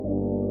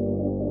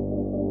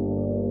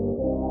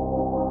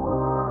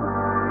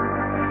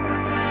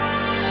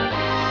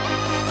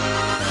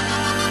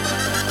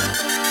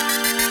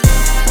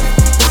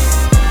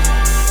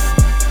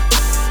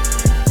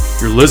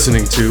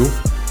listening to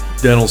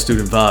Dental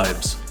Student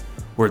Vibes,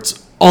 where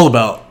it's all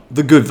about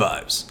the good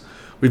vibes.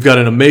 We've got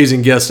an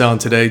amazing guest on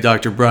today,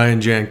 Dr.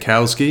 Brian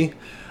Jankowski.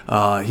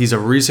 He's a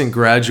recent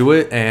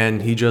graduate,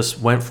 and he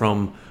just went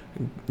from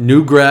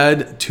new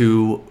grad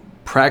to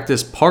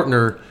practice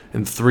partner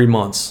in 3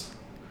 months.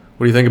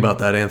 What do you think about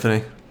that,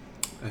 Anthony?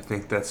 I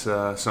think that's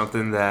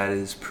something that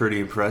is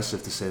pretty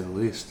impressive, to say the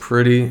least.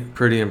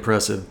 Pretty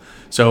impressive.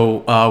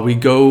 So we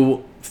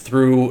go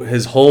through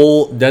his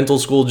whole dental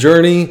school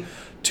journey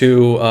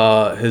to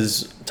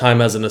his time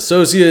as an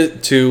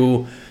associate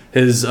to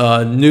his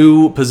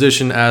new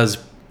position as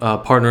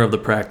partner of the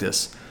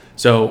practice.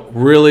 So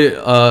really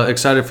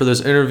excited for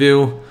this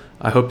interview.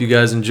 I hope you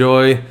guys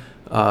enjoy.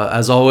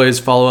 As always,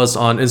 follow us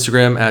on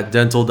Instagram at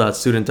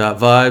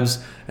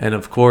dental.student.vibes. And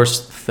of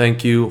course,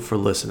 thank you for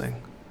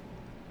listening.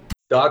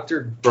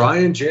 Dr.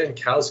 Brian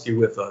Jankowski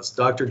with us.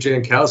 Dr.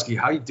 Jankowski,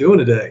 how you doing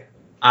today?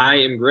 I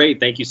am great.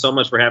 Thank you so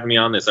much for having me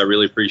on this. I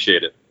really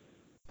appreciate it.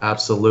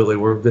 Absolutely.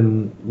 We've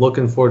been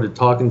looking forward to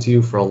talking to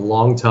you for a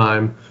long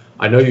time.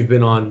 I know you've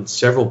been on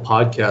several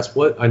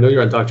podcasts. I know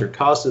you're on Dr.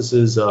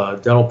 Costas's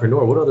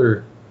Dentalpreneur. What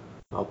other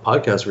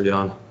podcasts were you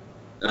on?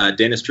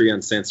 Dentistry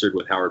Uncensored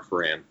with Howard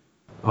Ferran.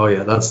 Oh,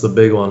 yeah. That's the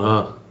big one,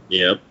 huh?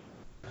 Yep.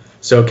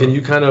 So can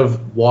you kind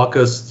of walk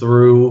us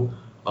through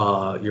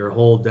your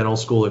whole dental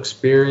school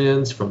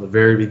experience from the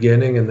very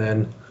beginning, and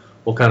then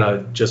we'll kind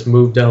of just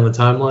move down the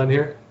timeline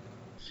here?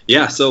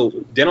 Yeah, so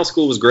dental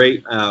school was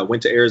great.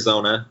 Went to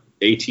Arizona,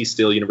 A.T.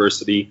 Still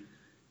University,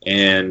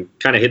 and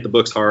kind of hit the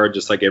books hard,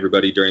 just like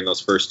everybody during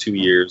those first 2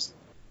 years.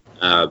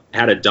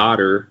 Had a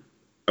daughter.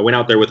 I went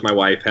out there with my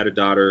wife, had a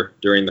daughter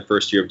during the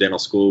first year of dental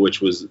school,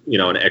 which was,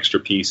 an extra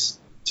piece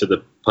to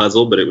the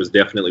puzzle, but it was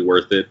definitely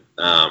worth it.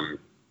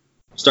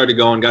 Started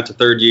going, got to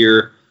third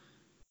year,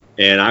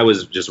 and I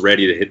was just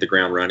ready to hit the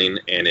ground running,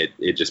 and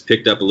it just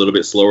picked up a little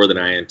bit slower than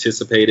I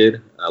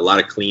anticipated. A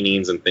lot of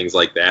cleanings and things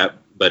like that,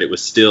 but it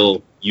was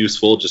still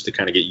useful just to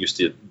kind of get used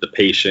to the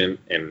patient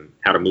and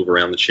how to move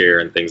around the chair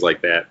and things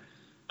like that.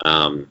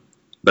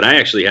 But I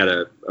actually had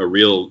a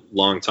real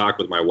long talk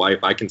with my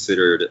wife. I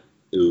considered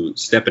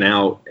stepping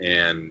out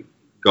and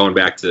going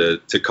back to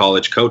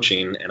college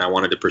coaching, and I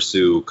wanted to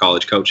pursue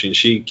college coaching.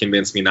 She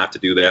convinced me not to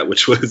do that,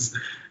 which was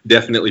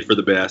definitely for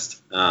the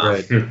best.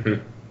 Right.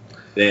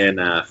 Then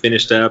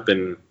finished up,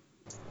 and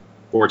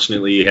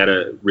fortunately had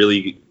a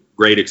really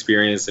great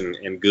experience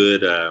and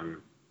good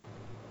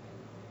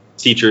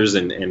teachers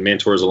and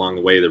mentors along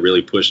the way that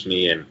really pushed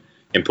me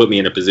and put me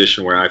in a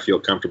position where I feel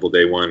comfortable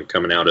day one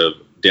coming out of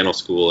dental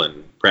school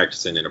and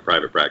practicing in a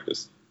private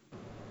practice.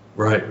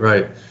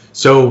 Right.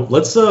 So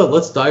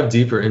let's dive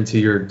deeper into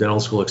your dental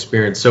school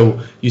experience.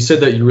 So you said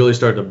that you really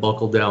started to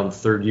buckle down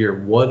third year.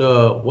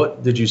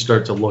 What did you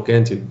start to look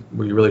into?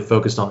 Were you really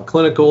focused on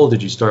clinical?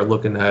 Did you start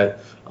looking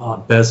at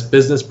best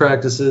business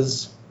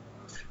practices?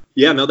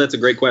 Yeah, no, that's a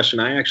great question.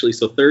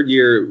 So third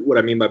year, what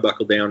I mean by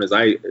buckle down is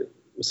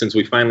since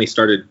we finally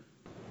started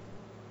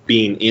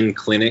being in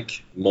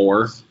clinic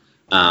more,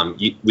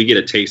 we get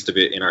a taste of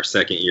it in our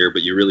second year,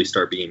 but you really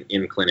start being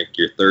in clinic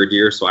your third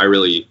year. So I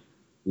really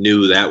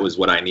knew that was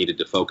what I needed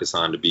to focus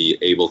on to be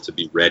able to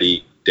be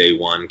ready day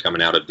one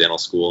coming out of dental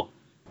school,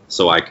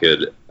 so I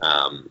could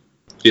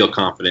feel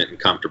confident and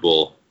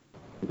comfortable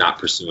not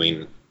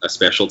pursuing a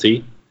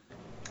specialty.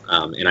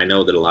 And I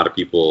know that a lot of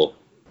people,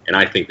 and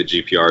I think the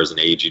GPRs and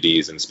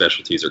AGDs and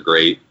specialties are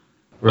great,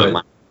 right.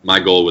 But my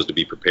goal was to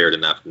be prepared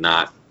enough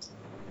not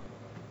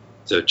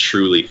to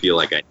truly feel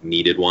like I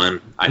needed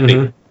one. I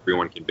think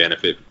everyone can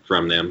benefit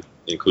from them,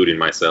 including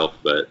myself.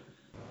 But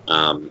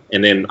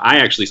and then I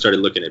actually started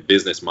looking at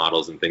business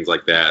models and things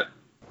like that.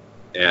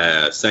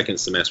 Second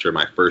semester of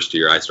my first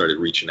year, I started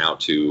reaching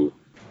out to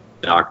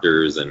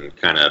doctors and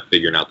kind of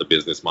figuring out the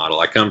business model.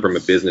 I come from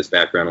a business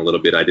background a little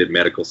bit. I did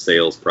medical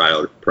sales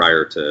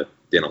prior to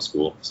dental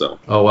school. So.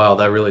 Oh, wow.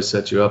 That really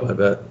set you up, I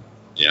bet.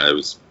 Yeah, it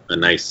was a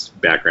nice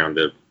background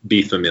to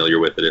be familiar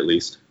with it at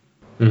least.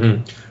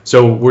 Mm-hmm.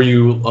 So were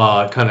you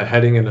kind of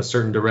heading in a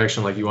certain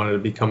direction, like you wanted to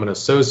become an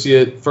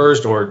associate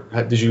first, or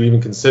did you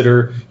even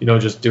consider,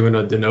 just doing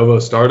a de novo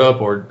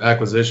startup or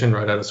acquisition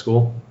right out of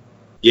school?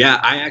 Yeah,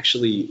 I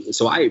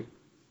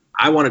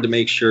wanted to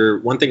make sure,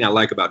 one thing I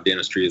like about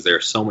dentistry is there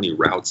are so many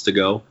routes to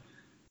go.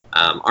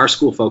 Our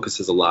school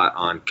focuses a lot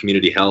on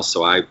community health,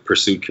 so I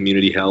pursued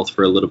community health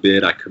for a little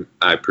bit.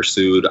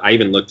 I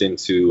even looked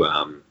into,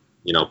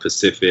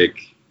 Pacific,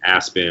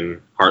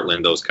 Aspen,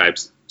 Heartland, those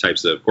types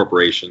of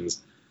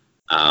corporations.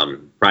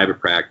 Private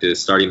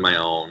practice, starting my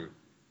own,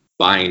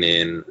 buying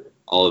in,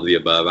 all of the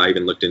above. I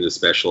even looked into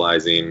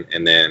specializing,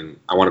 and then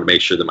I wanted to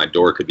make sure that my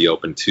door could be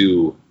open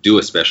to do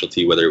a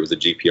specialty, whether it was a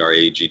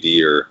GPR,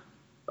 AGD, or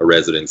a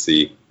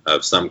residency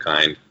of some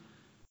kind.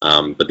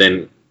 But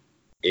then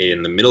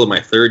in the middle of my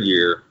third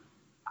year,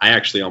 I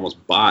actually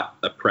almost bought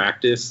a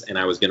practice, and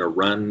I was going to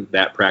run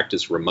that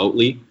practice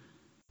remotely.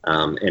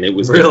 And it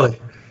was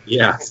really,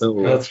 yeah.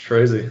 So that's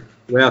crazy.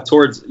 Well,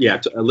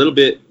 a little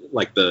bit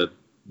like the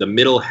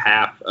middle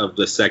half of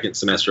the second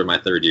semester of my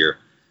third year.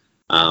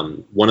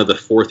 One of the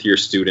fourth year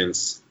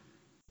students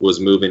was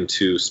moving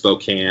to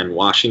Spokane,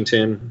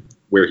 Washington,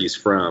 where he's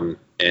from,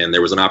 and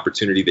there was an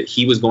opportunity that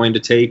he was going to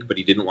take, but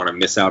he didn't want to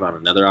miss out on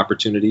another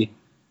opportunity.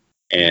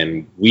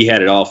 And we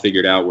had it all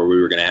figured out where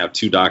we were going to have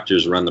 2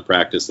 doctors run the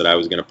practice that I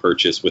was going to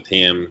purchase with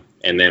him.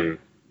 And then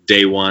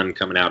day one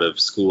coming out of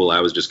school,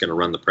 I was just going to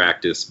run the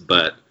practice,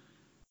 but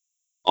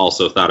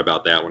also thought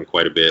about that one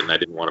quite a bit. And I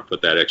didn't want to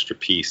put that extra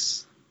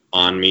piece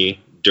on me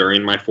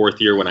during my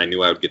 4th year when I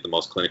knew I would get the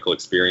most clinical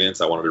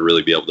experience. I wanted to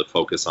really be able to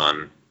focus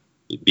on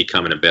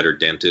becoming a better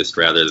dentist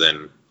rather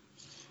than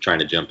trying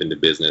to jump into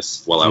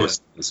business while I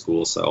was in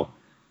school. So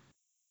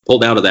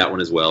pulled out of that one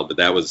as well, but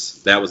that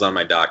was on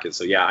my docket.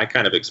 So yeah, I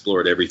kind of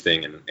explored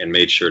everything and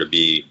made sure to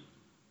be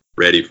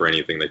ready for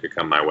anything that could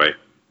come my way.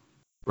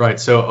 Right.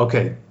 So,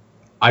 okay.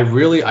 I've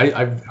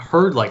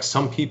heard like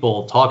some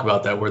people talk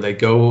about that where they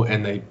go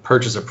and they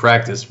purchase a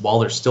practice while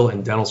they're still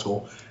in dental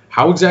school.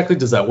 How exactly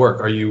does that work?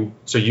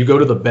 So you go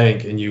to the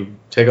bank and you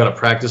take out a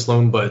practice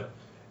loan, but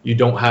you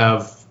don't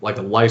have like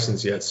a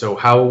license yet. So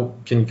how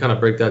can you kind of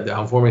break that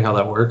down for me, how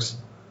that works?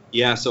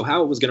 Yeah. So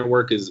how it was going to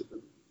work is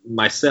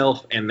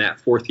myself and that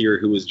 4th year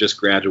who was just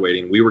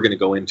graduating, we were going to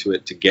go into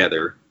it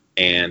together,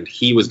 and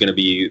he was going to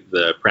be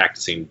the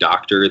practicing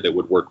doctor that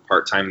would work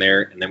part-time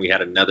there. And then we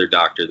had another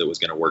doctor that was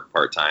going to work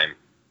part-time,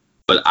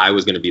 but I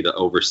was going to be the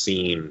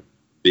overseeing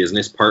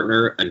business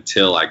partner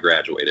until I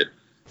graduated.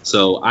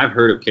 So I've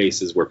heard of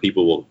cases where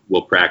people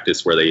will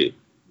practice where they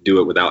do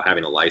it without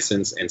having a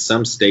license. And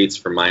some states,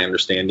 from my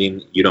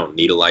understanding, you don't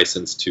need a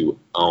license to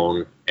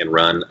own and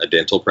run a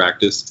dental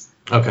practice.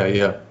 Okay,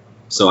 yeah.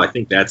 So I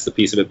think that's the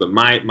piece of it. But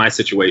my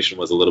situation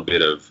was a little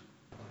bit of,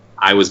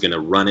 I was going to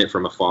run it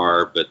from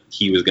afar, but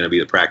he was going to be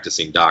the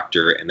practicing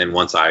doctor. And then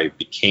once I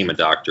became a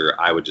doctor,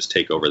 I would just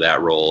take over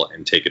that role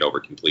and take it over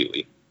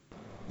completely.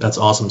 That's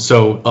awesome.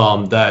 So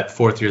that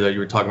 4th year that you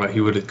were talking about,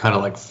 he would kind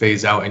of like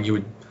phase out and you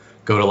would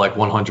go to like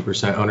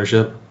 100%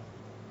 ownership?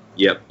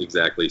 Yep,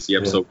 exactly. So,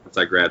 yep. Yeah. So once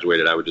I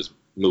graduated, I would just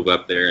move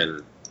up there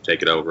and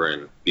take it over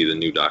and be the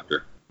new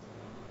doctor.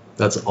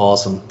 That's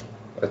awesome.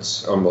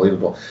 That's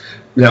unbelievable.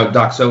 Now,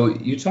 Doc, so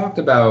you talked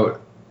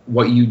about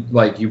what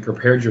you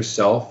prepared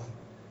yourself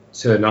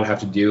to not have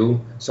to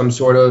do some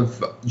sort of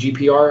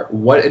GPR.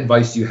 What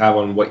advice do you have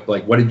on what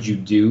did you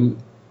do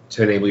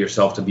to enable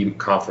yourself to be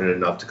confident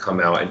enough to come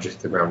out and just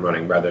hit the ground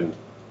running rather than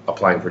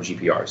applying for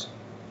GPRs?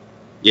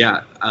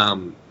 Yeah,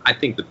 I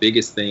think the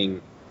biggest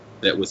thing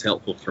that was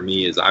helpful for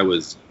me is I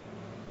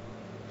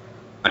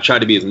tried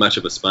to be as much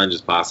of a sponge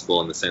as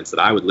possible in the sense that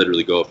I would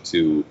literally go up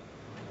to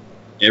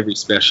every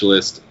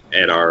specialist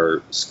at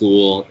our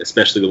school,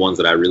 especially the ones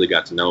that I really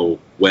got to know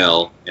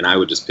well, and I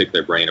would just pick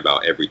their brain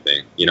about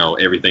everything,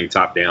 everything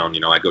top down.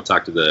 I'd go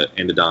talk to the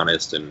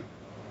endodontist and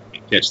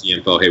catch the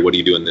info. Hey, what do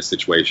you do in this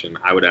situation?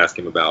 I would ask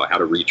him about how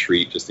to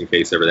retreat just in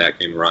case ever that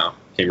came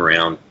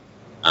around.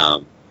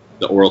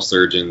 The oral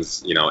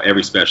surgeons,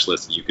 every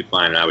specialist that you could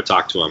find, and I would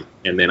talk to them.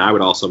 And then I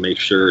would also make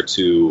sure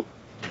to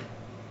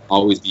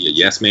always be a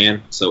yes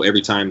man. So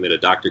every time that a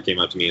doctor came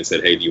up to me and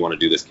said, hey, do you want to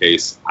do this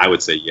case? I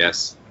would say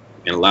yes.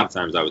 And a lot of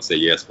times I would say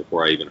yes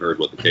before I even heard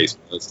what the case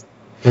was.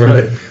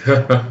 Right.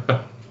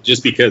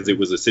 Just because it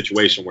was a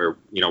situation where,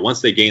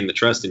 once they gain the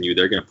trust in you,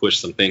 they're going to push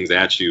some things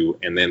at you,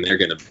 and then they're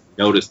going to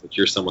notice that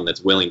you're someone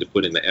that's willing to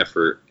put in the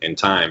effort and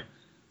time.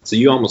 So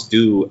you almost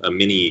do a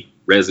mini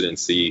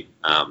residency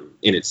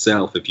in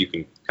itself if you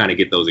can kind of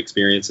get those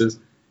experiences.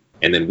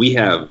 And then we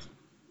have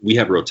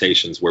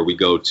rotations where we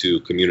go to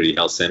community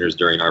health centers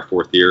during our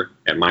 4th year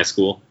at my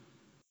school.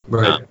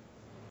 Right.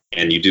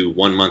 And you do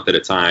 1 month at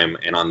a time.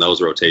 And on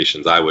those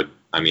rotations, I would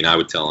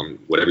tell them,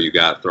 whatever you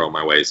got, throw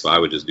my way. So I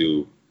would just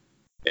do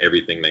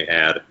everything they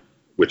had,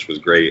 which was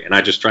great. And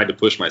I just tried to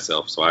push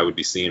myself. So I would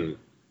be seeing,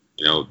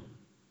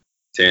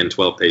 10,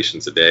 12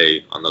 patients a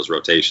day on those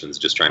rotations,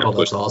 just trying to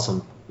push. That's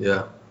awesome.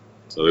 Yeah.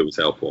 So it was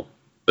helpful.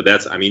 But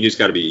you just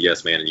got to be a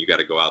yes man, and you got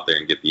to go out there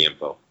and get the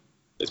info.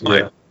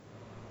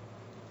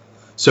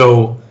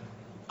 So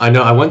I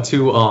know I went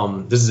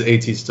to, this is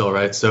AT still,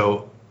 right?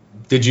 So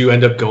did you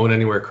end up going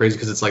anywhere crazy?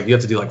 Because it's like you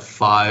have to do like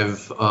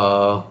 5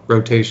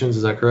 rotations.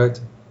 Is that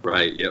correct?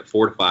 Right. Yep.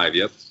 4 to 5.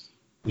 Yep.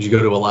 Did you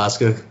go to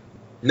Alaska?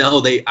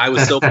 No, I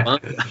was so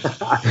bummed.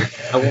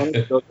 I wanted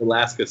to go to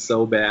Alaska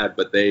so bad,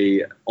 but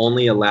they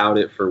only allowed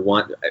it for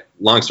one.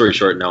 Long story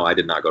short, no, I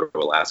did not go to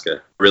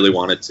Alaska. I really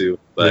wanted to,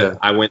 but yeah.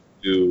 I went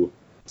to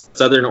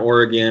Southern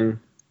Oregon,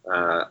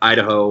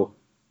 Idaho,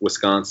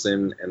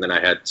 Wisconsin, and then I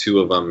had 2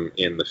 of them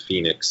in the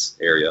Phoenix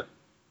area.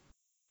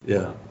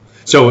 Yeah.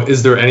 So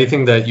is there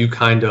anything that you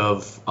kind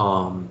of,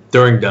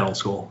 during dental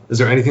school, is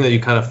there anything that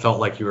you kind of felt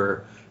like you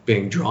were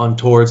being drawn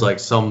towards, like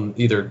some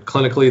either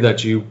clinically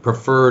that you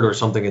preferred or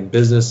something in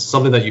business,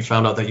 something that you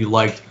found out that you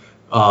liked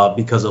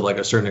because of like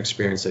a certain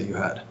experience that you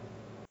had?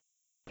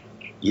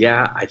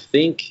 Yeah, I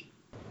think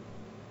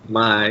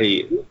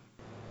I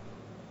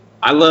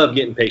love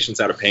getting patients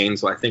out of pain,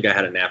 so I think I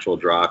had a natural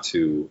draw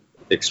to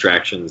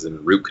extractions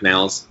and root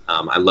canals.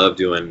 I love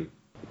doing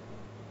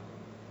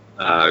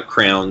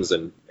crowns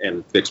and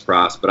fixed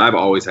pros, but I've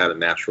always had a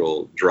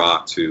natural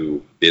draw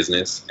to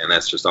business, and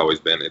that's just always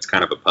been, it's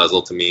kind of a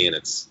puzzle to me, and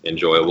it's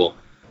enjoyable.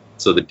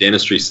 So the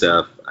dentistry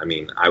stuff,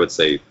 I would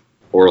say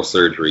oral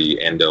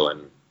surgery, endo,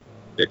 and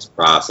fixed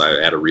pros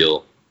I had a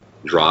real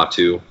draw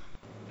to.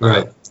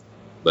 Right.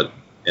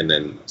 And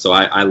then, so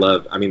I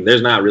love, I mean,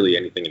 there's not really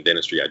anything in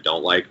dentistry I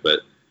don't like,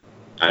 but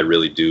I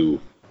really do.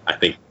 I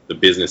think the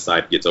business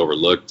side gets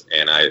overlooked,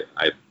 and I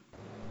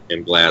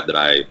am glad that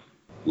I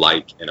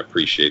like and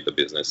appreciate the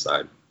business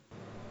side.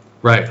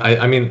 Right.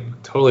 I mean,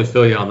 totally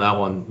feel you on that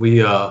one.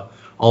 We, all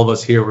of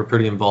us here, we're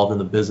pretty involved in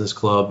the business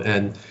club.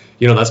 And,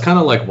 that's kind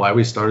of like why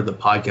we started the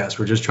podcast.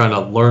 We're just trying to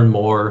learn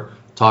more,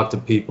 talk to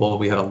people.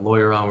 We had a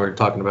lawyer on, we were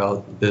talking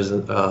about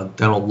business,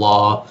 dental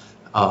law,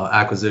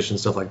 acquisition,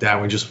 stuff like that.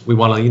 We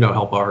want to,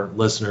 help our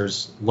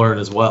listeners learn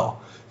as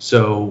well.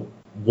 So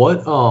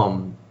what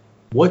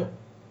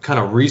kind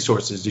of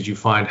resources did you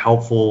find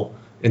helpful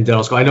in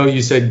dental school? I know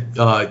you said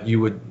you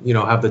would,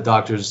 have the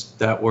doctors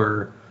that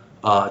were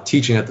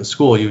teaching at the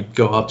school, you'd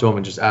go up to them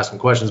and just ask them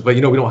questions, but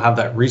we don't have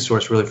that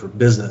resource really for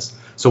business.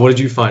 So what did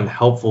you find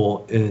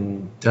helpful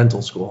in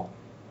dental school?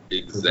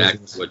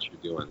 Exactly what you're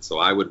doing. So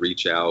I would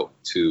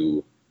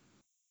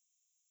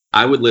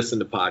I would listen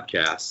to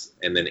podcasts,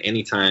 and then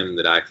anytime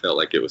that I felt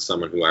like it was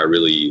someone who I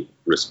really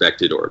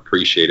respected or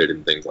appreciated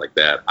and things like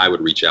that, I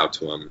would reach out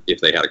to them if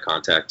they had a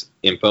contact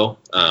info.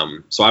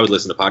 So I would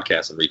listen to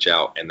podcasts and reach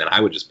out, and then I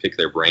would just pick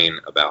their brain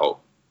about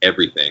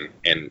everything.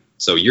 And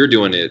so you're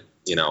doing it,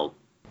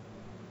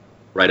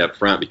 right up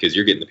front, because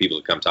you're getting the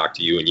people to come talk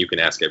to you and you can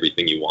ask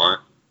everything you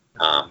want.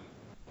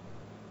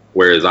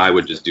 Whereas I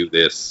would just do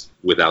this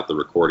without the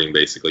recording,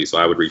 basically. So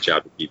I would reach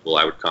out to people,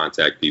 I would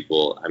contact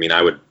people. I mean,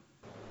 I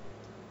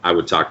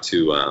would talk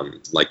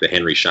to like the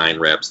Henry Schein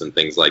reps and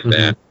things like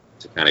that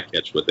to kind of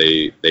catch what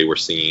they were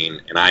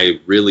seeing. And I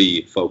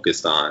really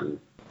focused on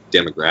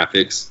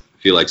demographics.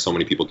 I feel like so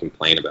many people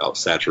complain about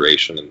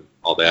saturation and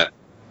all that.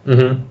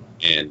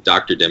 And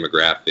Dr.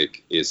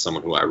 Demographic is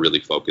someone who I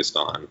really focused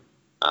on.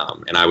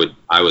 And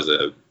I was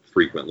a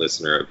frequent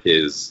listener of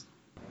his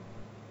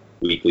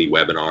weekly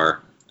webinar.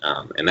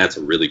 And that's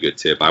a really good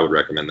tip. I would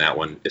recommend that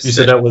one. You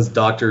said that was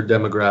Dr.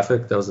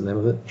 Demographic? That was the name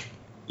of it?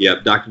 Yeah,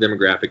 Dr.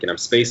 Demographic, and I'm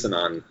spacing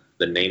on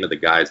the name of the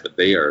guys, but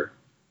they are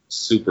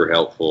super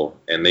helpful,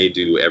 and they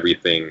do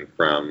everything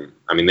for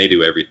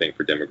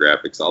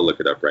demographics. I'll look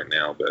it up right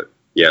now, but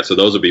yeah, so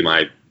those would be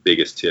my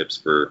biggest tips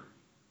for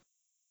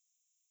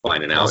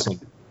finding out.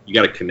 Awesome. You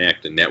got to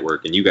connect and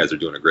network, and you guys are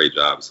doing a great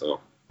job, so.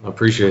 I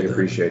appreciate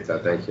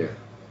that. Thank you.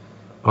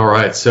 All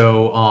right,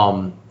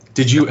 so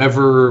did you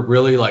ever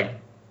really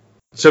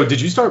so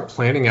did you start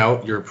planning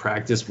out your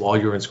practice while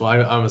you were in school?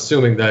 I'm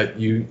assuming that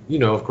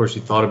of course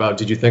you thought about,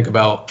 did you think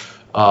about,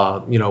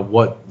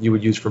 what you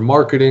would use for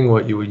marketing,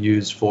 what you would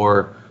use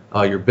for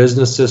your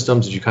business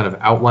systems? Did you kind of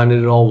outline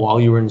it all while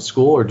you were in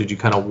school, or did you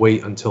kind of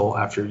wait until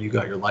after you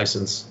got your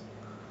license?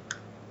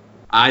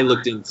 I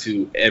looked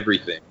into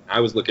everything. I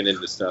was looking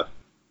into stuff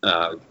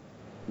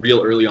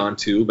real early on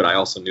too, but I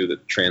also knew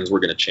that trends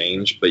were going to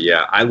change. But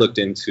yeah, I looked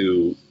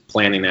into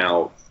planning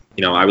out.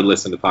 I would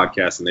listen to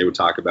podcasts and they would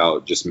talk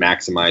about just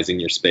maximizing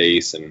your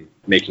space and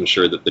making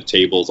sure that the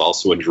table's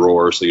also a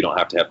drawer, so you don't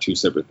have to have two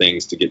separate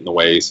things to get in the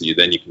way. So you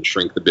can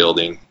shrink the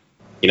building,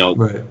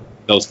 right.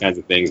 Those kinds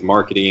of things,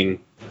 marketing,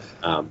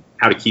 how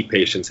to keep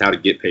patients, how to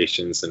get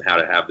patients, and how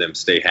to have them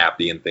stay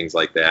happy and things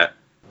like that.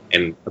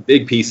 And a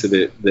big piece of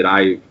it that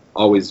I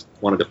always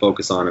wanted to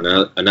focus on,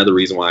 and another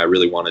reason why I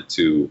really wanted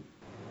to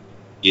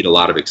get a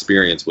lot of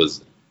experience,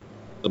 was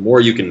the more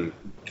you can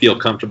feel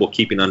comfortable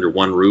keeping under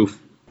one roof,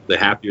 the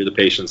happier the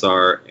patients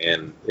are,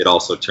 and it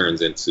also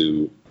turns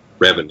into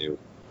revenue,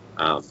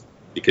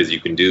 because you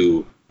can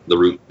do the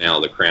root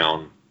canal, the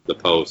crown, the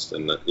post,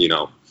 and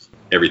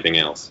everything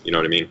else. You know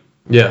what I mean?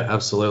 Yeah,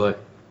 absolutely.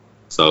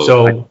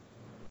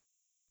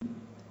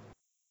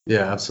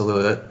 Yeah,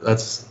 absolutely.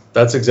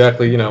 That's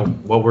exactly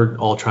what we're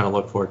all trying to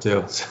look for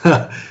too.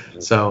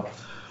 So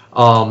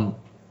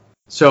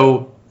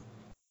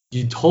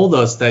you told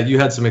us that you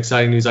had some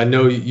exciting news. I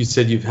know you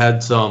said you've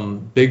had some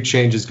big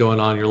changes going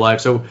on in your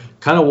life. So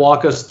kind of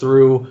walk us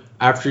through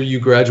after you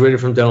graduated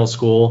from dental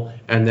school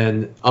and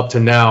then up to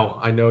now.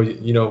 I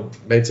know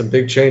made some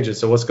big changes.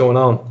 So what's going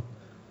on?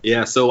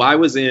 Yeah, so I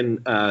was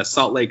in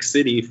Salt Lake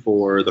City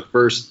for the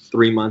first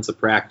 3 months of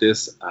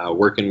practice,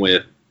 working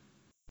with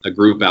a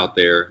group out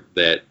there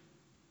that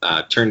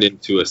turned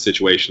into a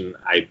situation.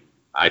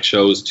 I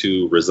chose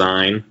to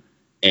resign,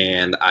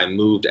 and I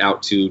moved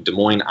out to Des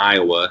Moines,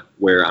 Iowa,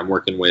 where I'm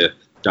working with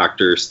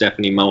Dr.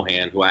 Stephanie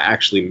Mohan, who I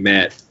actually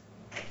met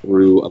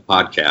through a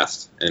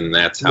podcast, and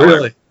that's how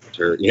really? I met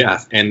her.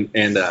 Yeah,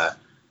 and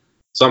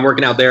so I'm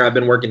working out there. I've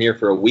been working here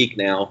for a week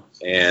now,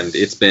 and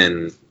it's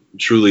been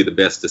truly the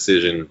best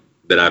decision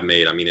that I've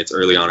made. I mean, it's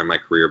early on in my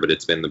career, but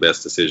it's been the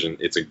best decision.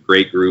 It's a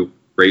great group,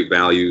 great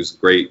values,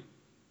 great.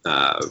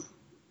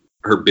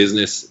 Her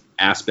business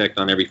aspect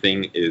on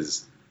everything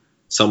is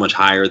so much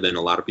higher than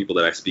a lot of people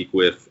that I speak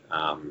with,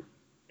 and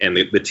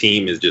the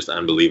team is just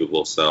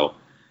unbelievable. So,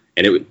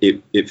 and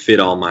it fit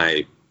all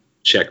my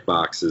check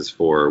boxes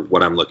for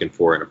what I'm looking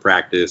for in a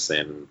practice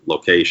and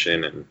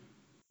location and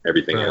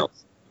everything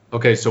else.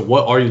 Okay, so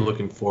what are you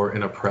looking for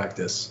in a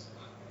practice?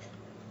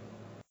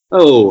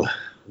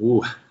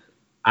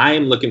 I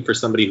am looking for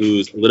somebody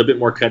who's a little bit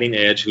more cutting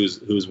edge,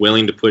 who's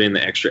willing to put in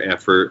the extra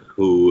effort,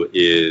 who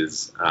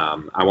is,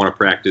 I want a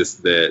practice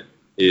that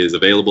is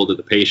available to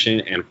the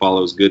patient and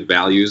follows good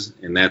values.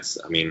 And that's,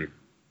 I mean,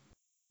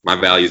 my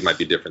values might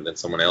be different than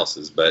someone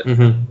else's, but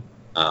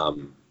I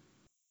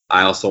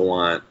also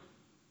want,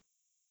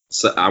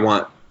 I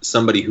want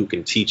somebody who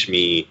can teach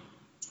me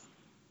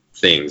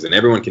things, and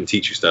everyone can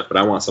teach you stuff, but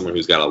I want someone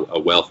who's got a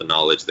wealth of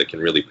knowledge that can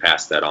really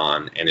pass that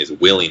on and is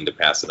willing to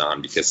pass it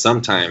on, because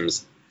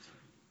sometimes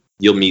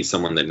you'll meet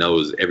someone that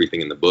knows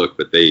everything in the book,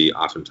 but they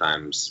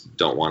oftentimes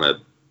don't want to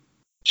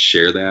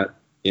share that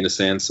in a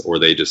sense, or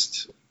they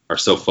just are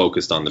so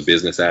focused on the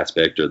business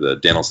aspect or the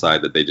dental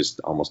side that they just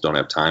almost don't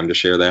have time to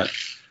share that.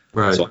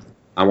 Right. So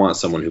I want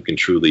someone who can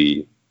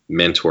truly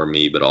mentor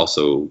me, but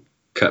also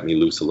cut me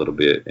loose a little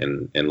bit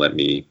and let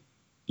me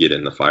get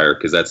in the fire,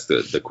 because that's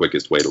the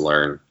quickest way to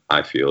learn,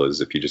 I feel, is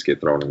if you just get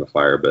thrown in the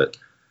fire. But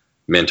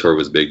mentor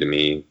was big to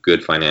me.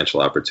 Good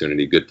financial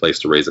opportunity, good place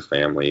to raise a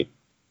family.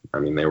 I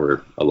mean, there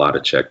were a lot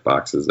of check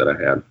boxes that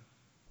I had.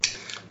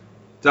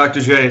 Dr.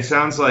 J, it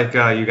sounds like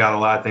you got a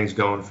lot of things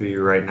going for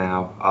you right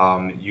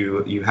now.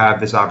 You have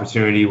this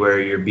opportunity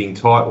where you're being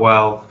taught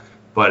well,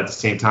 but at the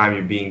same time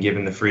you're being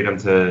given the freedom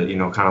to,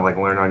 kind of like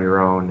learn on your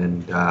own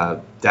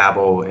and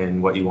dabble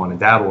in what you want to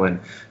dabble in.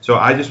 So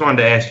I just wanted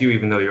to ask you,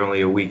 even though you're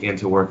only a week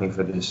into working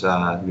for this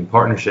new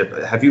partnership,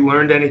 have you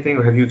learned anything,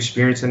 or have you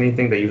experienced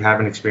anything that you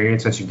haven't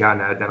experienced since you've gotten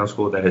out of dental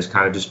school that has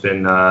kind of just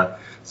been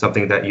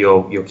something that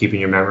you'll keep in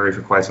your memory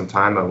for quite some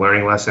time, a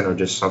learning lesson, or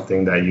just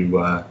something that you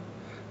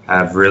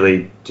have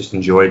really just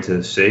enjoyed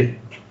to see?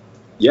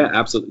 Yeah,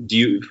 absolutely. Do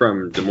you,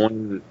 from Des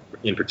Moines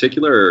in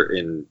particular, or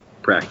in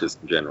practice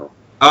in general?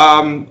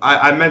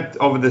 I meant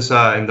over this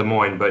in Des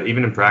Moines, but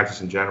even in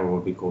practice in general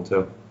would be cool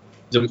too.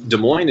 Des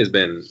Moines has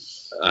been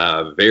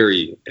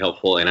very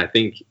helpful, and I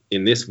think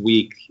in this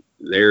week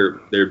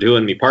they're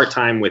doing me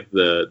part-time with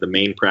the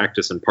main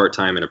practice and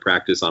part-time in a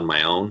practice on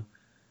my own.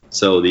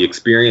 So the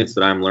experience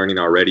that I'm learning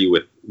already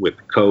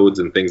with codes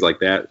and things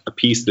like that, a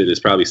piece that is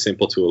probably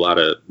simple to a lot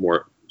of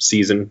more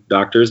seasoned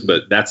doctors,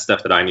 but that's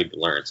stuff that I need to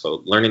learn.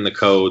 So learning the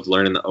codes,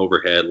 learning the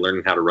overhead,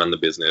 learning how to run the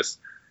business,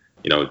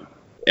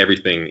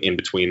 everything in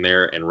between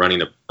there, and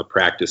running a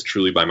practice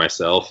truly by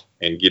myself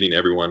and getting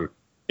everyone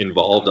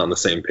involved on the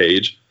same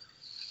page.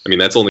 I mean,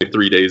 that's only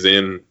 3 days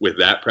in with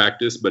that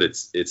practice, but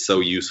it's so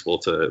useful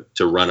to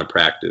run a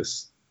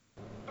practice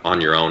on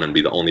your own and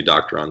be the only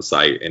doctor on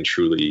site and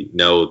truly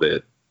know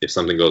that if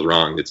something goes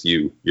wrong, it's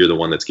you're the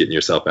one that's getting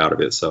yourself out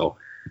of it. So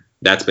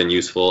that's been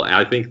useful.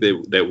 I think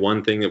that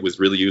one thing that was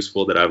really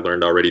useful that I've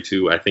learned already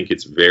too, I think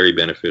it's very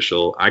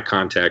beneficial. I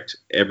contact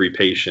every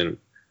patient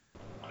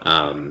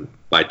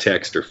by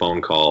text or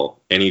phone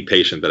call. Any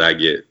patient that I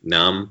get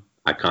numb,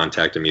 I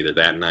contact them either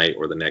that night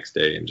or the next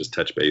day and just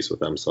touch base with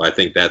them. So I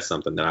think that's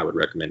something that I would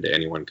recommend to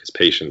anyone, because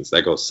patience,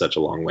 that goes such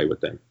a long way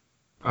with them.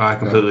 I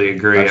completely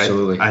agree.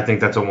 Absolutely. I think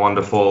that's a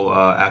wonderful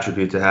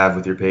attribute to have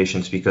with your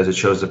patients, because it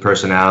shows the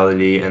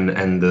personality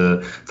and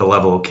the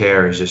level of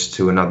care is just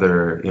to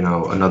another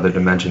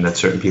dimension that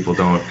certain people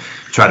don't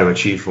try to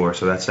achieve for.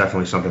 So that's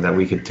definitely something that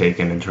we could take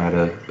in and try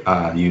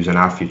to use in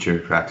our future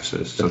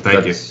practices. So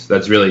thank you.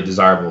 That's really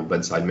desirable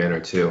bedside manner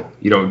too.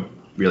 You don't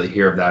really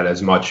hear of that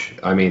as much.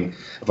 I mean,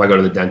 if I go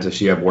to the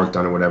dentist, you have work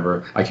done or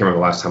whatever, I can't remember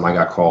the last time I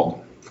got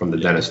called from the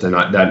dentist, the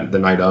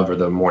night of or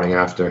the morning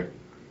after.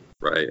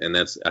 Right, and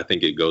I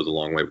think it goes a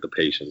long way with the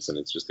patients, and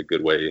it's just a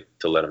good way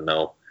to let them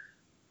know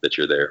that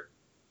you're there.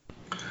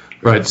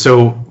 Right.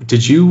 So,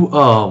 did you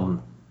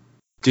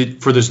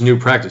for this new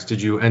practice,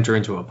 did you enter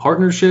into a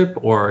partnership,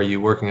 or are you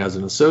working as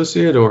an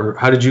associate, or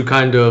how did you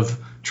kind of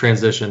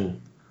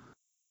transition?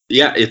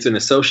 Yeah, it's an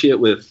associate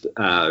with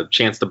a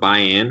chance to buy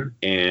in,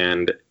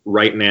 and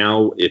right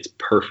now it's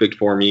perfect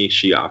for me.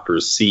 She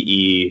offers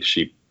CE.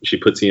 She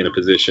puts you in a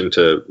position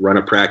to run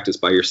a practice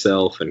by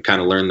yourself and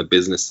kind of learn the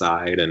business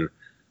side, and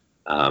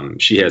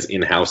she has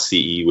in-house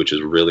CE, which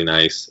is really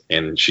nice,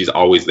 and she's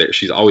always there.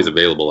 She's always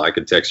available. I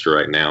could text her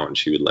right now and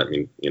she would let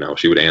me,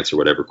 she would answer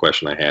whatever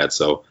question I had.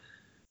 So,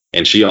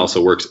 and she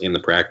also works in the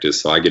practice,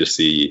 so I get to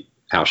see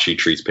how she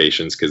treats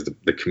patients, because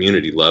the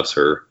community loves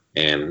her,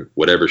 and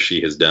whatever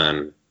she has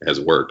done has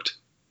worked.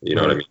 You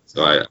know what I mean?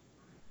 So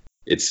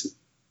it's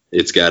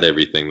got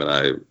everything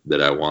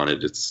that I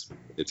wanted. It's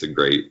a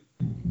great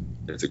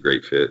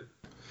fit.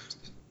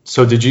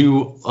 So did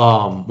you,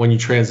 when you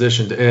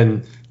transitioned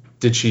in,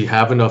 did she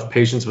have enough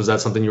patients? Was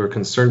that something you were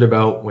concerned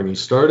about when you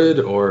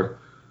started, or?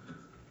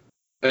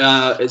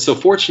 So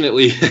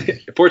fortunately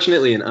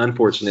and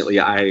unfortunately,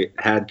 I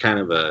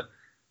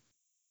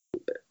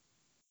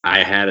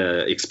had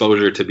a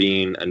exposure to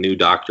being a new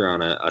doctor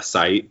on a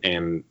site,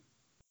 and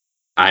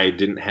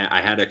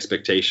I had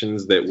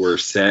expectations that were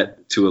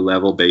set to a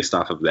level based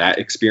off of that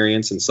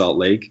experience in Salt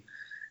Lake,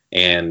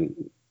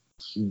 and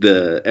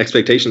the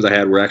expectations I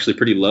had were actually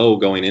pretty low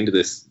going into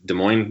this Des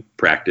Moines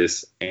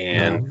practice,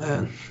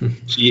 and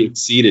she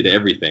exceeded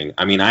everything.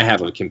 I mean, I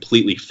have a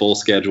completely full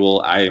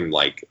schedule. I am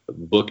like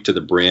booked to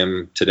the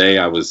brim. Today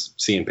I was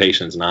seeing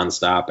patients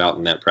nonstop out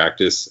in that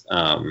practice.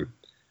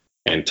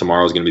 and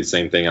tomorrow's going to be the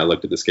same thing. I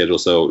looked at the schedule,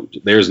 so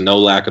there's no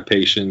lack of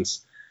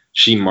patients.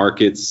 She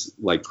markets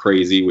like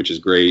crazy, which is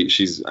great.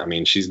 She's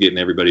getting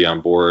everybody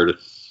on board,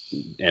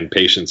 and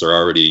patients are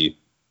already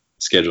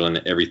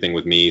scheduling everything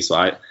with me. So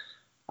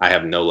I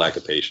have no lack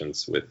of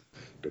patience with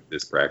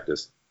this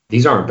practice.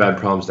 These aren't bad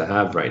problems to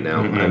have right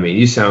now. Mm-hmm. I mean,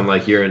 you sound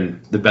like you're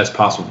in the best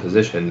possible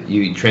position.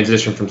 You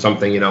transition from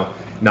something,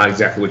 not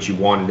exactly what you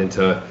wanted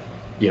into,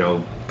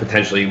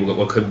 potentially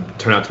what could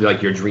turn out to be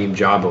like your dream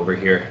job over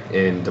here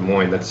in Des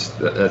Moines.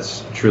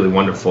 That's truly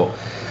wonderful.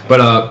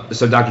 But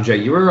so Dr. J,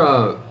 you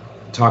were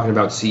talking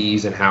about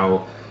CEs and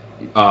how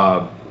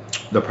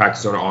the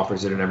practice owner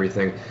offers it and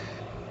everything.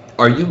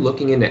 Are you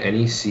looking into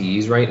any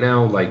CEs right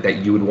now, like that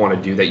you would want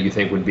to do that you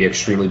think would be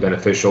extremely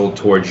beneficial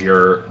towards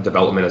your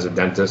development as a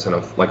dentist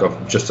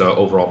and just an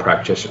overall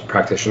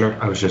practitioner?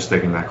 I was just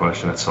thinking that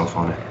question. That's so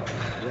funny.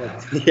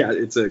 Yeah,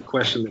 it's a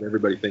question that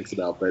everybody thinks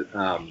about, but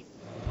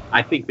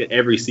I think that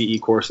every CE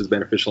course is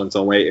beneficial in its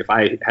own way. If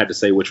I had to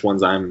say which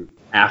ones I'm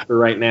after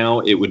right now,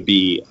 it would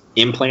be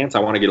implants. I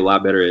want to get a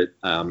lot better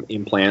at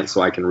implants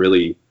so I can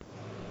really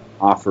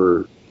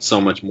offer so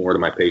much more to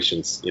my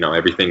patients.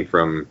 Everything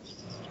from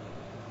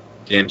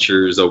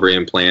dentures over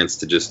implants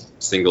to just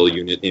single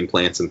unit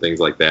implants and things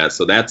like that.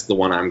 So that's the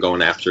one I'm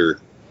going after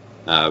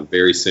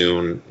very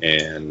soon,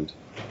 and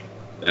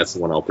that's the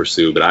one I'll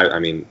pursue. But I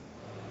mean,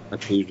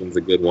 occlusion's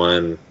a good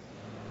one,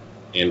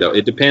 and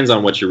it depends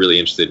on what you're really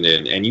interested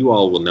in. And you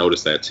all will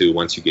notice that too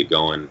once you get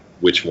going,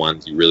 which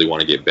ones you really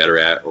want to get better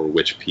at or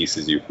which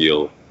pieces you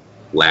feel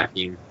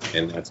lacking,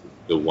 and that's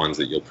the ones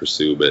that you'll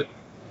pursue. But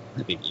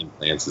I think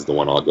implants is the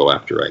one I'll go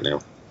after right now.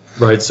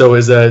 Right. So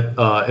is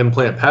that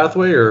implant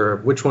pathway, or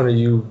which one are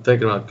you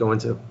thinking about going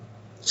to?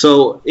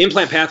 So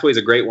implant pathway is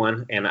a great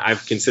one, and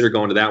I've considered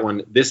going to that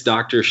one. This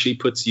doctor, she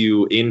puts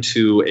you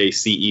into a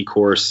CE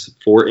course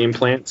for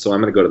implant, so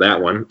I'm going to go to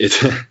that one.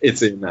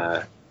 It's in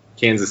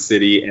Kansas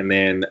City, and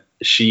then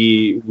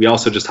we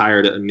also just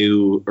hired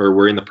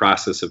we're in the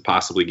process of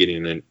possibly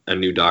getting a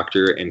new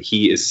doctor, and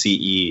he is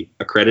CE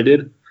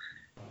accredited,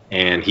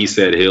 and he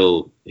said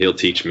he'll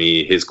teach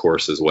me his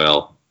course as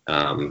well.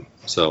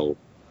 So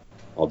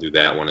I'll do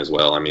that one as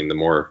well. I mean, the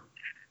more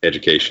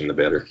education, the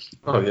better.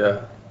 Oh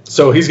yeah.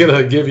 So he's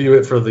gonna give you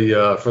it for the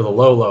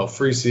low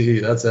free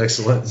CE. That's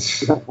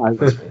excellent.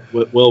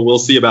 Well, we'll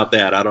see about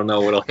that. I don't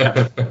know what'll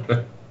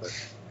happen.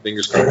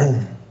 Fingers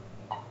crossed.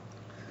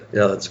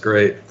 Yeah, that's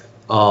great.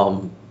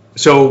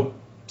 So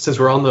since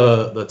we're on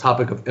the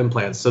topic of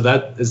implants, so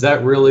is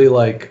that really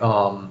like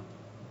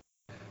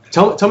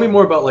tell me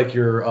more about like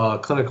your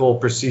clinical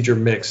procedure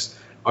mix.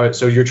 All right,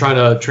 so you're trying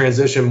to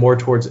transition more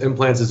towards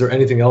implants. Is there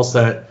anything else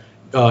that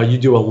you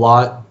do a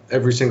lot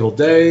every single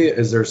day?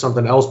 Is there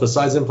something else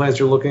besides implants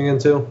you're looking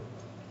into?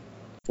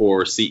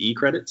 For CE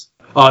credits?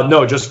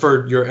 No, just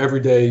for your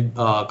everyday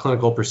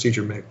clinical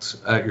procedure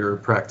mix at your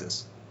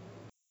practice.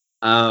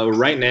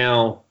 Right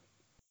now,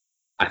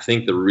 I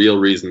think the real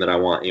reason that I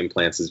want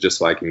implants is just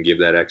so I can give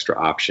that extra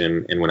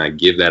option. And when I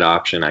give that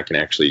option, I can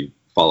actually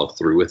follow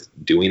through with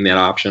doing that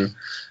option.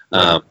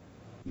 Right.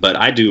 But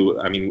I do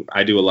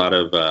a lot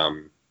of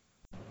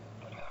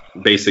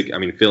basic,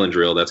 fill and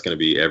drill, that's going to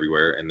be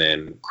everywhere. And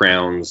then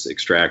crowns,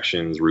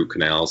 extractions, root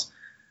canals.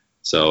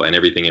 So, and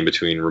everything in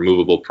between.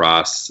 Removable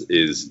pros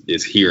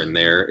is here and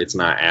there. It's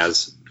not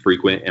as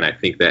frequent. And I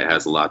think that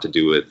has a lot to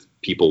do with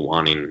people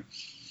wanting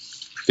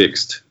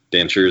fixed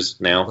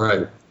dentures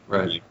now.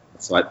 Right.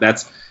 So I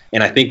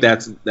think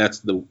that's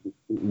the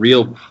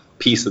real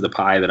piece of the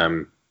pie that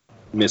I'm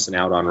missing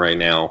out on right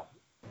now.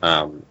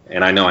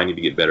 And I know I need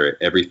to get better at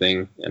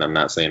everything. And I'm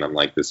not saying I'm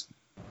like this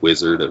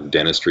wizard of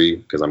dentistry,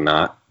 because I'm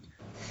not.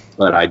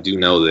 But I do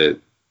know that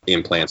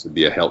implants would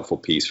be a helpful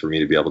piece for me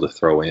to be able to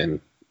throw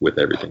in with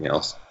everything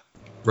else.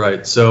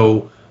 Right.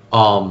 So,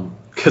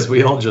 because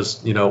we all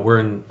just, we're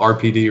in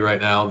RPD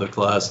right now, the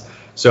class.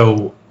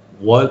 So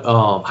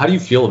how do you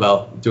feel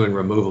about doing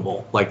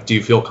removable? Like, do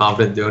you feel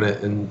confident doing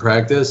it in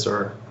practice,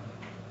 or?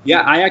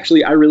 Yeah,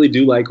 I really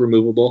do like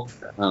removable.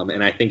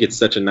 And I think it's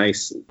such a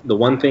nice, there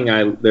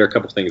are a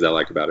couple things I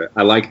like about it.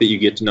 I like that you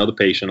get to know the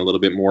patient a little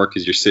bit more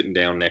because you're sitting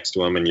down next to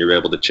them and you're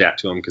able to chat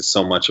to them, because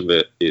so much of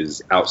it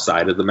is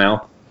outside of the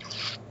mouth.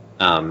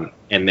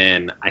 And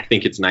then I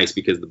think it's nice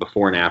because the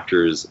before and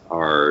afters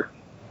are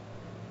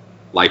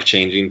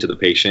life-changing to the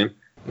patient.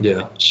 Yeah.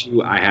 The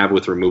issue I have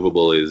with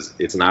removable is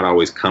it's not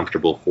always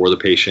comfortable for the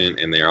patient,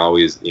 and they're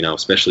always,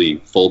 especially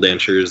full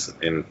dentures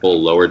and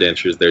full lower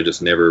dentures, they're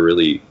just never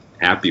really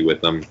happy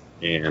with them.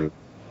 And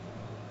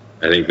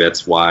I think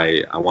that's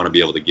why I want to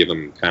be able to give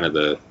them kind of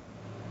the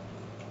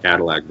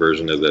Cadillac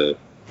version of the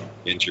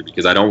denture,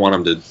 because I don't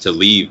want them to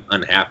leave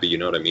unhappy, you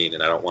know what I mean?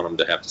 And I don't want them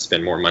to have to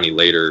spend more money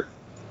later,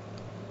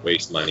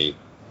 waste money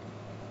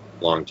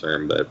long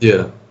term. But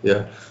yeah.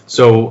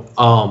 So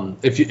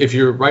if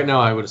you're right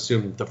now, I would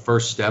assume the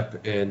first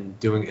step in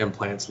doing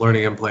implants,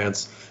 learning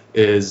implants,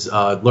 is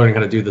learning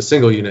how to do the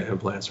single unit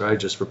implants, right?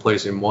 Just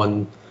replacing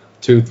one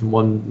tooth and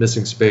one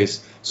missing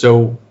space.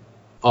 So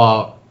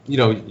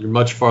you're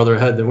much farther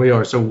ahead than we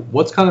are. So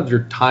what's kind of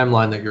your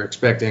timeline that you're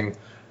expecting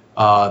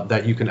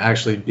that you can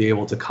actually be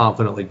able to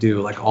confidently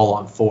do like all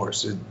on four?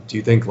 So do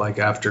you think like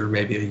after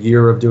maybe a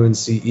year of doing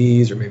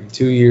CEs or maybe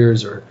 2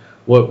 years, or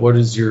what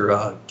is your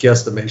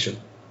guesstimation?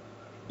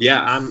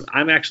 Yeah,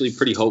 I'm actually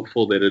pretty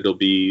hopeful that it'll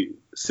be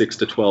 6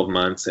 to 12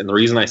 months. And the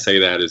reason I say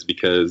that is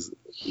because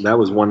that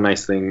was one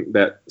nice thing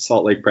that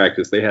Salt Lake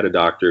practice. They had a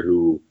doctor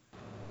who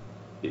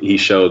he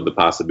showed the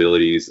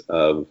possibilities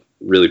of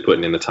really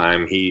putting in the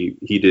time. He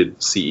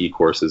did CE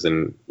courses,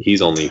 and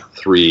he's only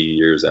 3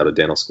 years out of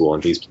dental school,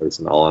 and he's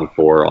placing all on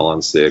 4, all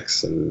on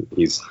 6, and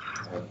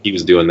he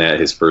was doing that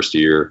his first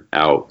year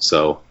out.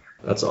 So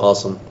that's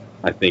awesome.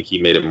 I think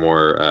he made it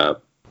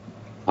more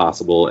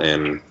possible,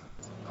 and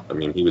I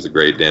mean, he was a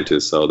great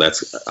dentist. So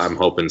I'm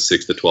hoping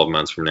 6 to 12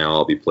 months from now,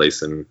 I'll be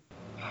placing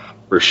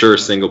for sure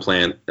single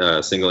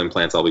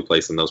implants. I'll be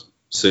placing those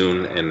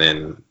soon, and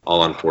then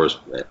all on 4s.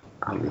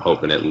 I'm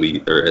hoping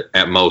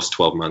at most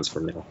 12 months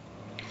from now.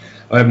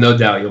 I have no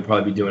doubt you'll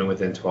probably be doing it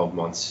within 12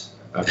 months.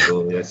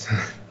 Absolutely.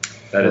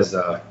 That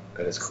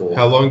is cool.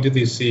 How long do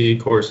these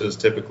CE courses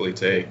typically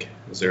take?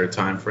 Is there a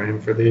time frame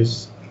for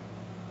these?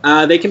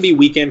 They can be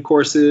weekend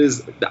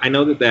courses. I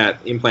know that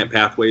Implant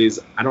Pathways,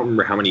 I don't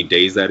remember how many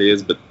days that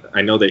is, but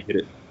I know they hit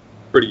it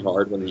pretty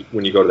hard when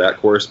you go to that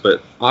course.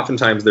 But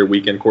oftentimes they're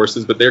weekend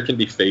courses, but there can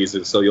be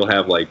phases. So you'll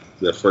have like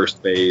the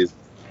first phase,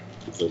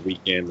 it's a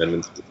weekend,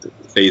 and then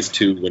phase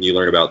 2 when you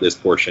learn about this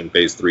portion,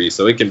 phase 3.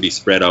 So it can be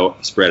spread out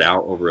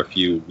over a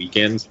few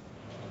weekends.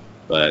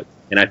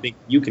 And I think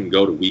you can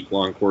go to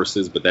week-long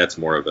courses, but that's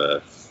more of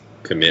a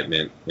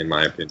commitment in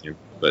my opinion.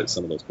 But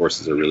some of those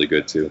courses are really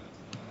good too.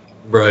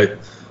 Right.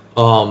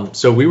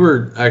 So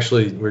we're at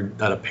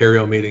a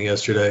perio meeting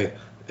yesterday,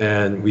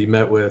 and we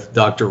met with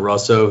Dr.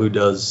 Russo, who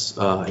does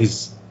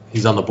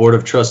he's on the board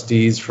of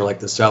trustees for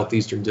like the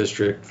Southeastern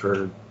District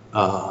for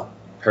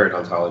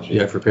Periodontology.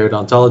 Yeah, for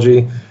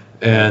periodontology.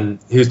 And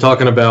he was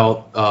talking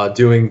about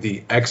doing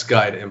the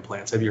X-Guide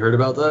implants. Have you heard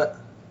about that?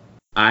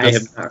 I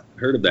have not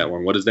heard of that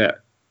one. What is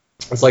that?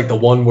 It's like the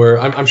one where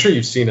I'm sure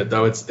you've seen it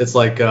though. It's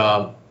like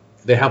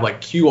they have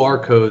like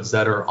QR codes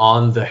that are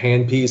on the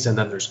handpiece, and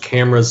then there's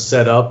cameras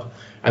set up,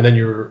 and then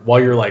while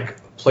you're like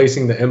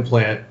placing the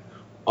implant,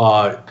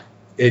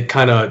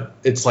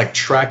 it's like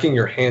tracking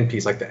your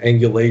handpiece, like the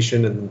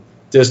angulation and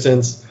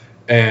distance,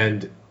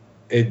 and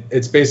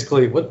it's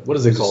basically what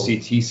is it called?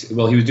 CT.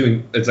 Well, he was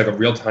doing, it's like a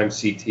real-time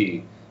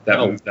CT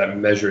that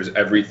measures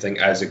everything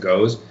as it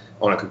goes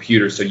on a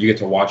computer, so you get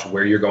to watch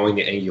where you're going,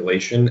 the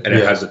angulation, and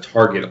it has a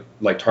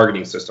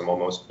targeting system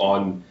almost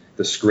on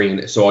the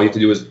screen. So all you have to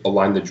do is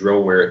align the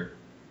drill where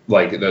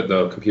like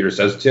the computer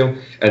says to,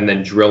 and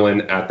then drill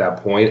in at that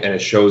point, and it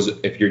shows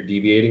if you're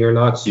deviating or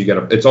not. So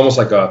it's almost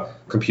like a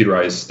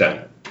computerized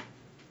stem.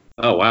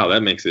 Oh wow,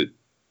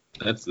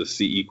 that's the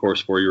CE course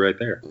for you right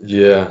there.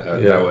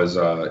 That was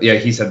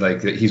he said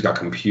like he's got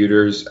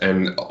computers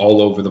and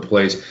all over the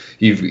place.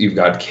 You've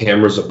got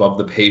cameras above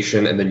the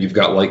patient, and then you've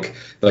got like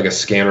a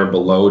scanner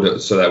below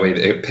so that way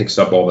it picks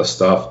up all the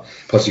stuff.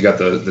 Plus you got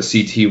the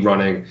CT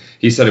running.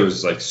 He said it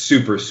was like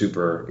super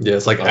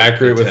it's like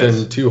accurate intense.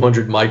 Within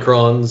 200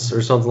 microns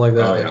or something like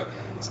that. Oh yeah,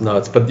 it's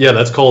nuts. But yeah,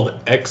 that's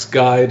called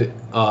X-Guide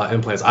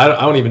implants. I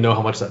don't even know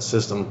how much that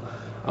system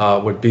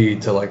would be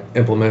to like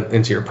implement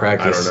into your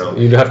practice. I don't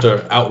know. You'd have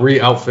to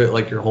re-outfit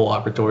like your whole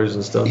operatories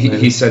and stuff.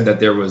 He said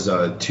that there was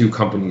 2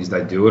 companies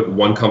that do it.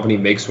 One company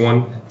makes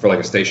one for like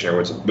a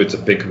stationary, it's a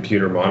big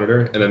computer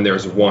monitor, and then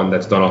there's one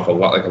that's done off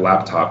like a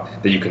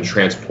laptop that you can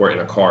transport in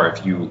a car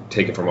if you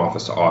take it from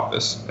office to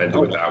office and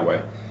do it that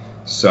way.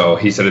 So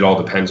he said it all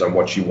depends on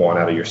what you want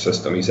out of your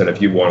system. He said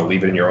if you want to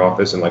leave it in your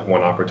office and like one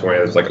operatory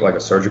there's like a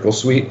surgical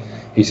suite,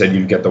 he said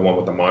you'd get the one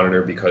with the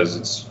monitor because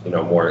it's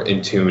more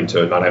in tune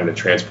to not having to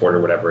transport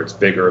or whatever. It's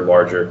bigger,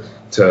 larger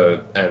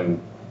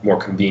and more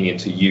convenient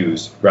to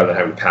use rather than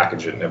having to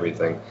package it and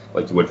everything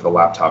like you would for the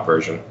laptop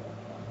version.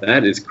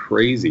 That is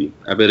crazy.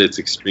 I bet it's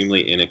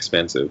extremely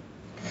inexpensive.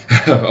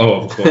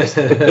 Oh, of course.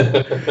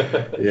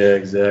 Yeah,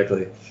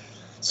 exactly.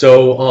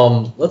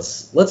 So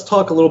let's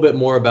talk a little bit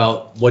more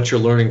about what you're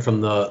learning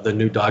from the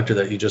new doctor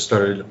that you just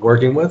started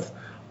working with.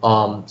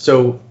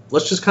 So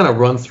let's just kind of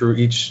run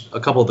through a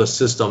couple of the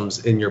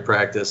systems in your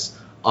practice.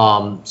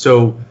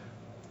 So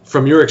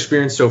from your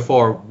experience so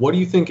far, what do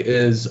you think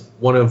is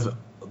one of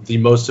the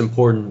most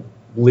important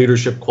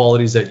leadership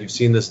qualities that you've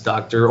seen this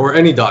doctor or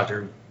any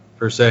doctor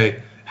per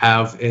se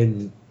have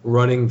in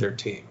running their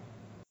team?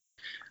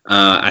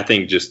 I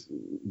think just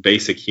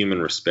basic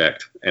human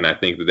respect, and I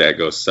think that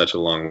goes such a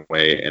long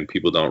way, and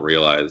people don't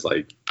realize,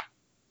 like,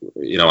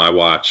 I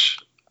watch,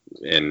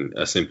 and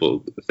a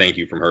simple thank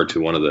you from her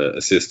to one of the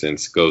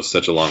assistants goes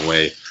such a long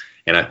way,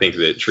 and I think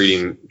that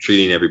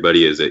treating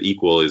everybody as an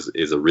equal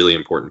is a really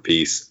important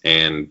piece,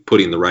 and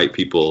putting the right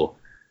people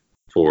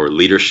for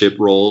leadership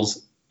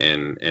roles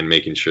and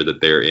making sure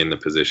that they're in the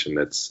position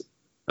that's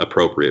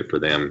appropriate for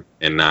them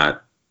and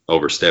not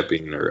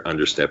overstepping or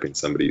understepping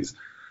somebody's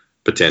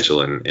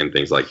potential and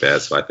things like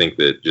that. So I think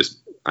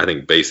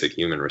basic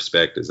human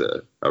respect is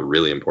a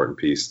really important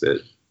piece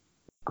that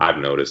I've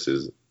noticed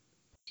is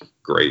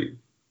great.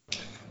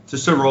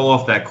 Just to roll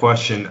off that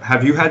question,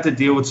 have you had to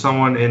deal with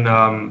someone in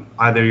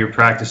either your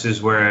practices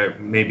where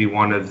maybe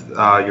one of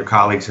your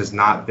colleagues has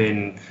not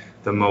been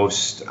the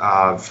most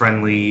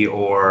friendly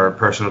or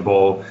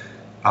personable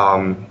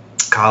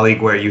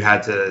colleague, where you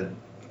had to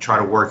try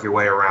to work your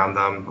way around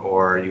them,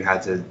 or you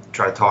had to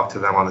try to talk to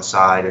them on the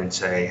side and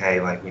say,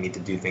 hey, like, we need to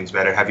do things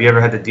better? Have you ever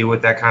had to deal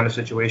with that kind of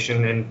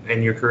situation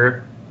in your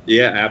career?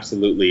 Yeah,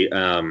 absolutely.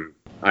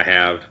 I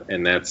have,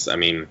 and that's, I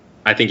mean,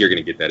 I think you're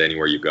going to get that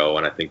anywhere you go,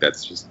 and I think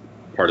that's just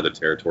part of the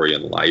territory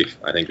in life.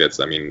 I think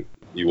that's, I mean,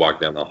 you walk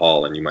down the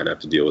hall and you might have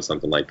to deal with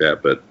something like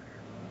that, but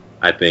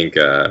I think,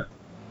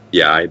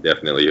 yeah, I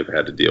definitely have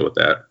had to deal with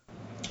that.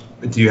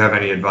 Do you have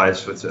any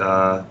advice with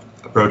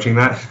approaching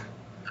that?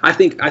 I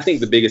think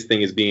the biggest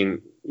thing is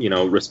being, you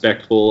know,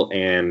 respectful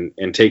and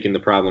taking the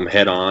problem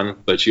head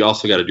on, but you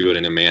also got to do it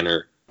in a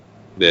manner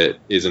that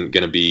isn't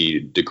going to be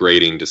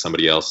degrading to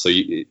somebody else. So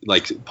you,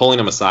 like, pulling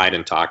them aside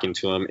and talking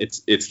to them,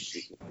 it's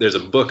there's a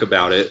book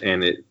about it,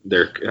 and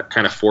they're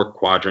kind of 4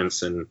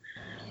 quadrants, and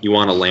you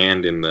want to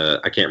land in the,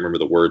 I can't remember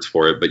the words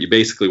for it, but you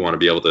basically want to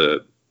be able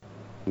to,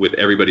 with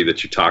everybody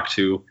that you talk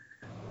to,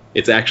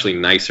 it's actually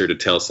nicer to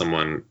tell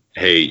someone,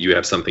 hey, you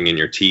have something in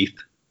your teeth,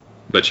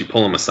 but you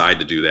pull them aside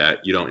to do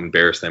that. You don't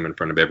embarrass them in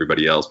front of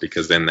everybody else,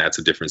 because then that's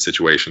a different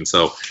situation.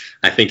 So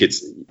I think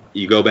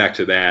you go back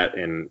to that,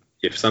 and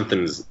if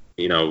something's,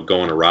 you know,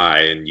 going awry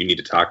and you need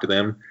to talk to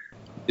them,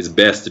 it's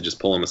best to just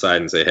pull them aside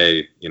and say,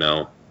 hey, you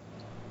know,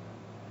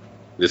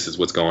 this is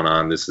what's going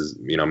on. This is,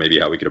 you know, maybe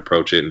how we could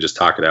approach it, and just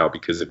talk it out,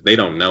 because if they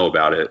don't know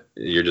about it,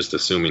 you're just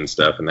assuming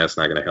stuff, and that's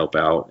not going to help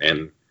out,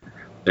 and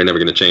they're never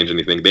going to change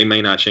anything. They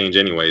may not change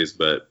anyways,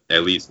 but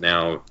at least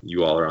now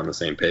you all are on the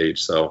same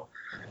page. So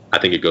I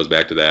think it goes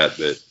back to that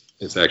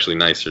it's actually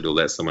nicer to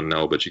let someone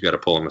know, but you got to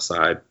pull them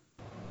aside.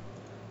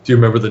 Do you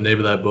remember the name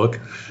of that book?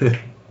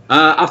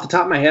 Off the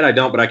top of my head, I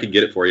don't, but I could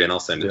get it for you and I'll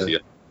send it to you.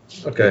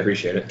 Okay. I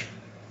appreciate it.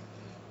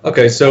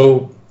 Okay,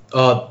 so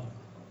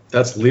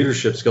that's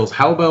leadership skills.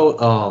 How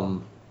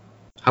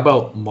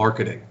about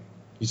marketing?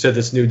 You said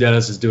this new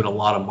dentist is doing a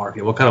lot of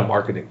marketing. What kind of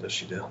marketing does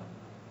she do?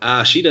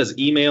 She does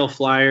email,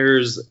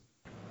 flyers,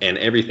 and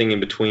everything in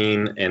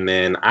between. And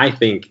then I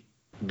think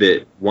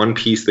that one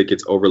piece that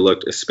gets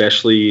overlooked,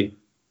 especially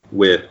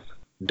with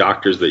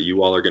doctors that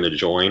you all are going to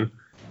join,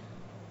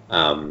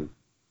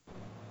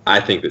 I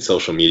think that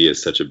social media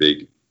is such a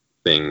big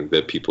thing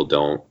that people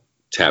don't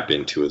tap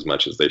into as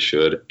much as they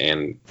should.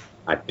 And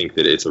I think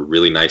that it's a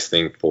really nice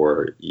thing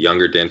for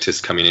younger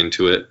dentists coming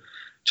into it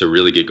to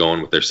really get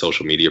going with their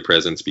social media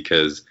presence,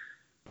 because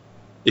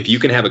if you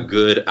can have a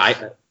good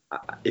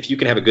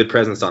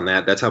presence on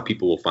that, that's how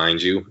people will find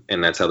you,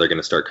 and that's how they're going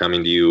to start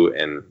coming to you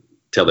and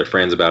tell their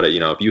friends about it. You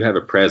know, if you have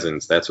a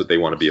presence, that's what they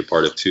want to be a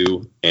part of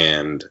too.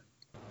 And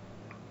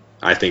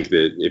I think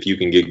that if you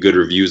can get good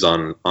reviews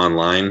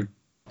online,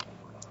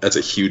 that's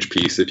a huge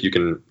piece. If you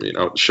can, you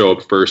know, show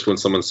up first when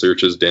someone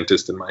searches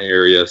dentist in my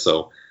area.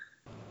 So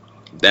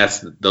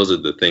those are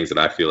the things that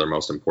I feel are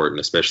most important,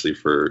 especially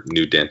for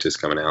new dentists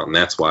coming out. And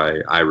that's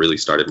why I really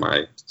started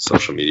my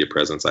social media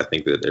presence. I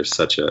think that there's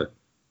such a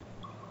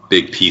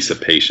big piece of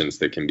patients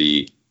that can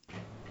be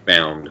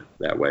found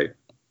that way.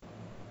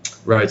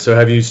 Right. So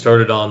have you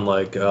started on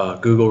like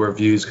Google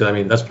reviews? Because I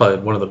mean, that's probably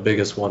one of the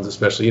biggest ones,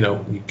 especially, you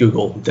know, you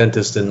Google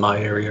dentist in my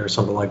area or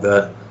something like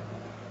that.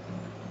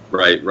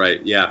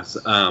 Right. Yeah.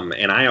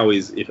 And I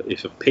always,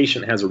 if a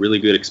patient has a really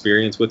good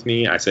experience with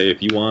me, I say,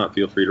 if you want,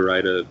 feel free to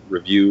write a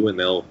review, and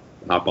they'll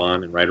hop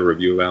on and write a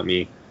review about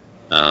me.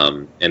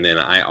 And then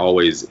I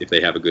always, if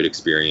they have a good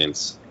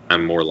experience,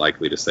 I'm more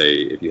likely to say,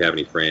 if you have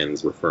any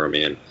friends, refer them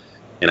in.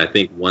 And I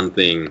think one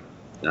thing,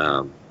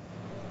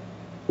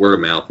 word of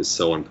mouth is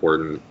so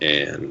important.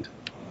 And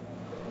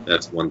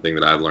that's one thing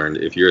that I've learned.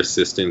 If your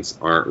assistants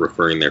aren't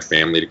referring their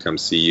family to come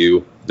see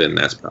you, then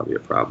that's probably a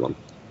problem.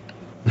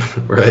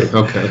 Right.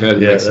 Okay.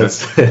 Yeah,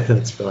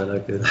 that's probably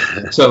not good.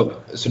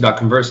 So Doc,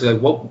 conversely,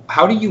 like,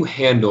 how do you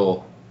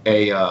handle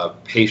a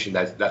patient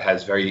that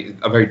has a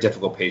very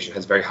difficult patient,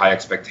 has very high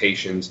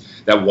expectations,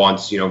 that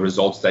wants, you know,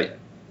 results that,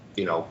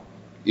 you know,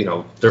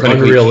 they're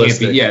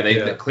unrealistic.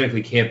 That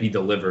clinically can't be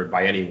delivered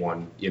by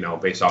anyone, you know,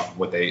 based off of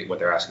what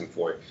they're asking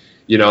for.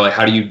 You know, like,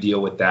 how do you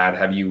deal with that?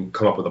 Have you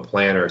come up with a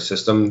plan or a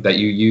system that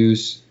you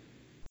use?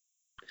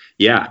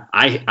 Yeah,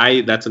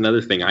 I that's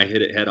another thing. I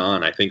hit it head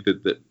on. I think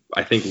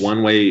I think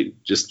one way,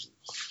 just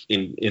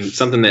in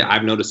something that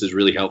I've noticed is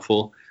really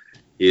helpful,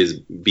 is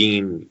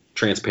being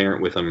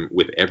transparent with them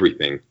with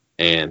everything.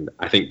 And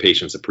I think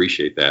patients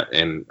appreciate that.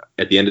 And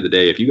at the end of the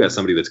day, if you got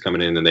somebody that's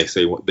coming in and they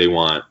say they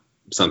want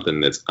something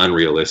that's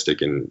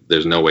unrealistic and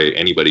there's no way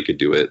anybody could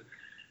do it,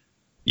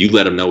 you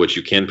let them know what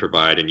you can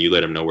provide, and you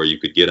let them know where you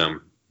could get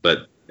them.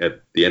 But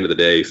at the end of the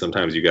day,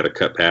 sometimes you got to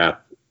cut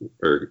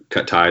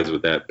ties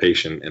with that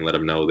patient and let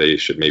them know they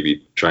should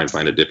maybe try and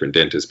find a different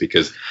dentist,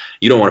 because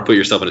you don't want to put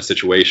yourself in a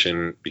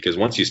situation, because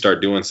once you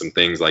start doing some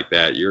things like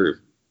that, you're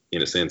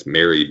in a sense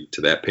married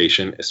to that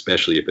patient,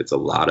 especially if it's a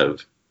lot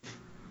of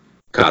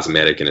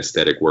cosmetic and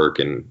aesthetic work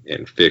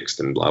and fixed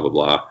and blah, blah,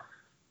 blah.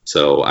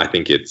 So I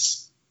think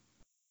it's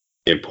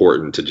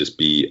important to just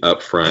be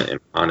upfront and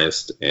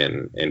honest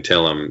and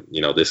tell them,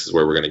 this is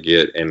where we're going to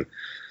get. And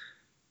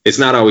it's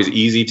not always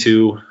easy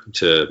to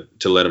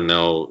let them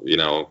know,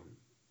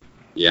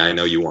 yeah, I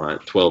know you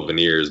want 12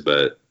 veneers,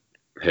 but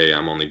hey,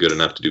 I'm only good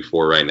enough to do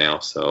 4 right now.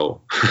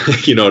 So,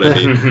 you know what I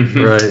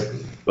mean? Right.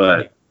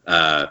 But,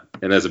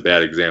 and that's a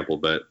bad example,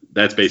 but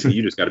that's basically,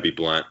 you just got to be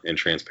blunt and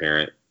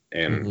transparent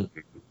and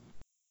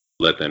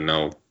let them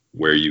know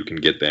where you can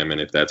get them. And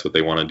if that's what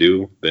they want to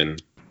do, then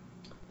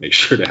make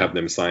sure to have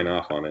them sign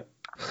off on it.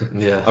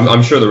 Yeah.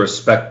 I'm sure the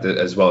respect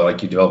as well,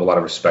 like you develop a lot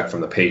of respect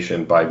from the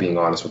patient by being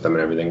honest with them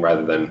and everything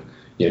rather than,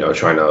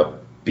 trying to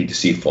be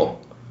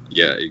deceitful.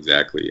 Yeah,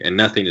 exactly. And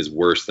nothing is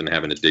worse than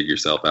having to dig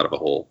yourself out of a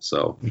hole.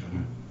 So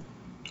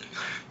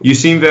you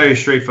seem very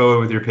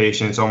straightforward with your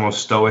patients,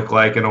 almost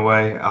stoic-like in a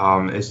way.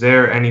 Is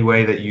there any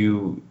way that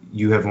you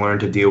have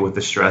learned to deal with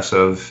the stress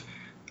of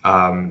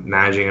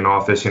managing an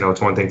office?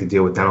 It's one thing to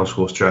deal with dental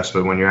school stress,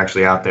 but when you're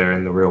actually out there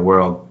in the real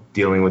world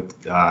dealing with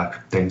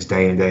things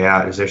day in, day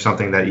out, is there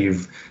something that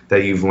you've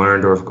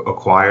learned or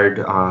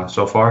acquired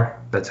so far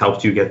that's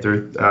helped you get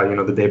through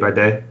the day by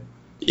day?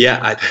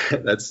 Yeah,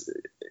 that's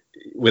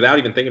without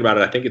even thinking about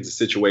it. I think it's a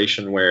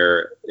situation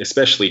where,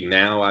 especially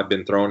now, I've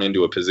been thrown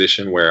into a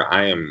position where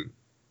I'm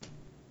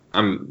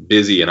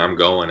busy and I'm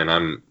going and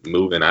I'm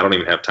moving. I don't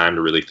even have time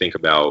to really think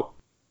about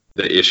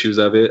the issues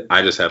of it.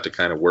 I just have to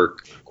kind of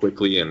work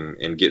quickly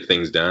and get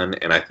things done.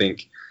 And I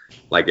think,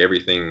 like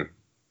everything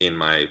in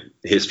my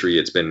history,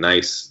 it's been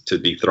nice to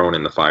be thrown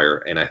in the fire.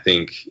 And I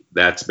think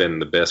that's been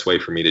the best way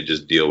for me to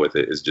just deal with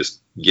it, is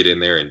just get in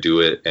there and do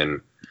it.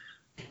 And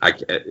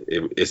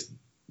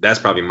that's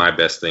probably my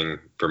best thing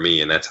for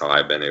me. And that's how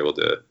I've been able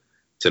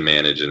to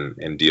manage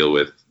and deal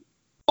with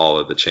all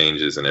of the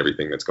changes and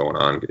everything that's going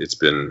on. It's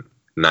been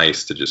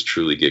nice to just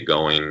truly get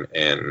going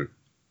and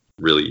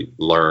really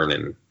learn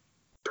and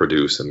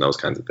produce and those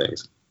kinds of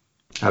things.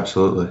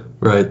 Absolutely.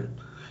 Right.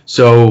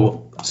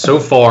 So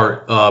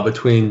far,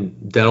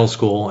 between dental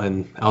school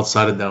and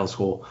outside of dental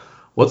school,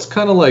 what's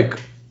kind of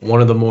like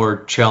one of the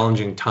more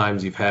challenging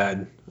times you've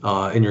had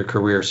in your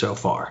career so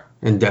far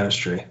in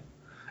dentistry?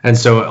 And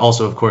so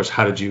also, of course,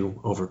 how did you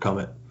overcome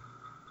it?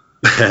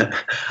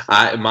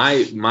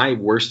 My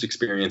worst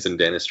experience in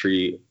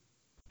dentistry,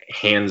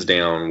 hands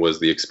down,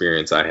 was the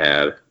experience I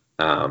had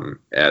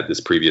at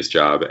this previous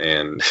job.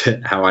 And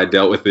how I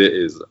dealt with it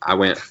is I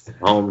went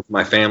home to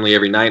my family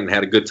every night and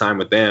had a good time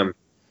with them.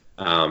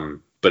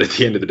 But at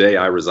the end of the day,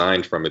 I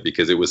resigned from it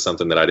because it was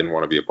something that I didn't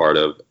want to be a part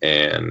of.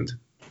 And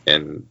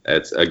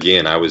it's,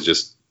 again, I was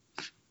just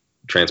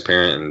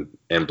transparent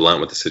and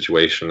blunt with the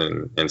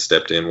situation and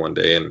stepped in one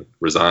day and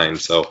resigned.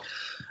 So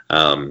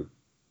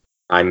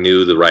I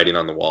knew the writing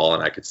on the wall,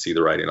 and I could see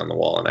the writing on the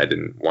wall, and I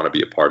didn't want to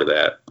be a part of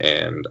that.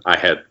 And I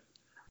had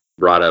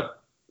brought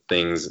up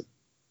things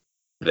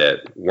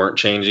that weren't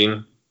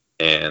changing,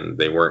 and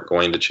they weren't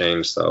going to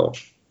change. So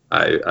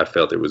I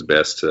felt it was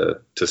best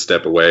to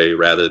step away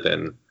rather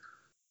than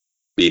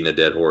beating a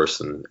dead horse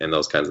and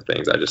those kinds of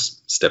things. I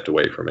just stepped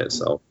away from it.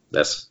 So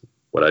that's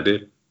what I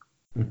did.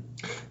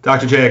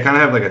 Dr. J, I kind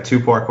of have like a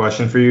 2-part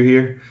question for you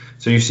here.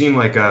 So you seem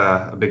like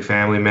a big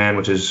family man,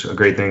 which is a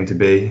great thing to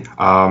be.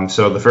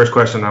 So the first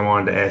question I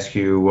wanted to ask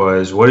you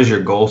was, what is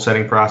your goal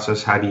setting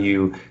process? How do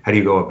you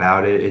go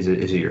about it? Is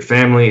it your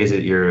family? Is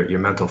it your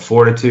mental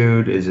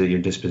fortitude? Is it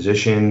your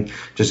disposition?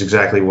 Just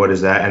exactly what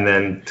is that? And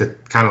then to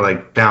kind of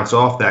like bounce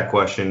off that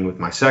question with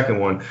my second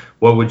one,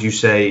 what would you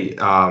say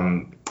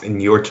in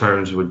your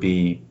terms would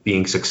be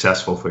being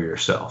successful for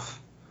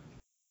yourself?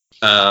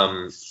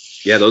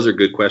 Yeah, those are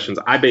good questions.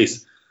 I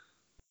base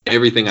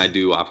everything I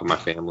do off of my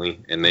family,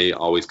 and they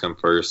always come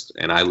first.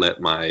 And I let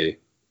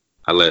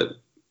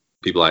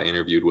people I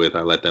interviewed with,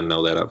 I let them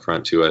know that up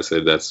front too. I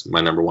said that's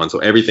my number one. So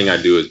everything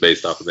I do is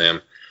based off of them.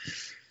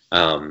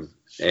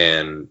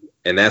 And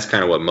that's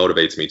kind of what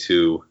motivates me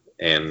too.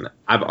 And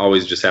I've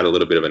always just had a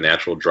little bit of a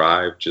natural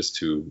drive just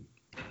to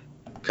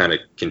kind of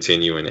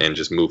continue and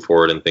just move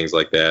forward and things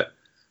like that.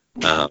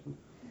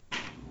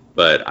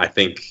 But I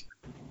think,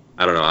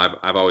 I don't know,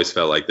 I've always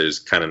felt like there's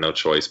kind of no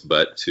choice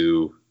but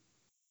to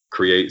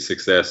create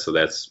success. So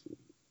that's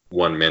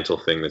one mental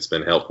thing that's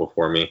been helpful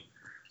for me.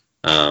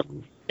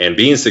 And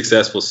being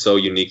successful is so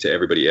unique to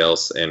everybody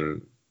else.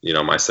 And,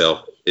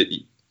 myself,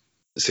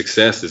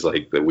 success is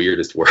like the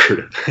weirdest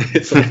word.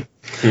 It's like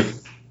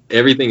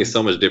everything is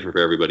so much different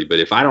for everybody. But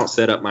if I don't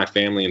set up my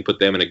family and put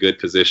them in a good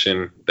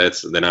position,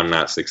 then I'm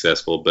not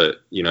successful. But,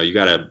 you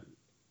gotta,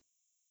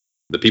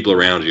 the people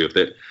around you,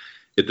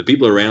 if the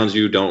people around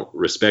you don't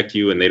respect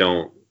you and they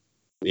don't,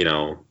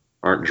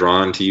 aren't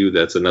drawn to you,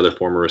 that's another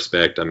form of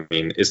respect. I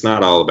mean, it's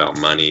not all about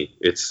money.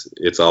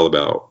 It's all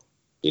about,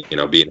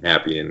 being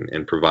happy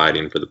and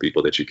providing for the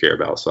people that you care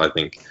about. So I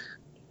think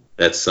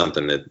that's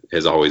something that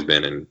has always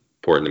been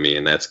important to me.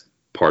 And that's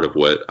part of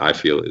what I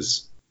feel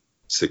is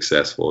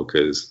successful,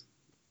 because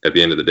at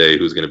the end of the day,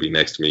 who's going to be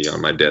next to me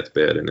on my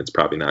deathbed? And it's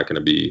probably not going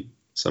to be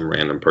some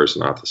random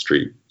person off the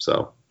street.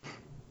 So.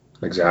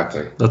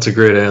 Exactly. That's a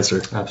great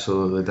answer.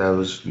 Absolutely. That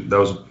was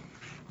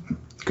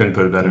couldn't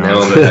put it better. Nail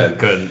on the head.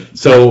 Couldn't.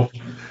 So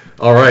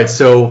All right,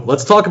 so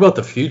let's talk about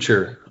the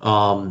future.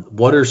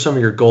 What are some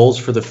of your goals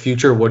for the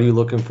future? What are you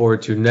looking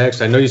forward to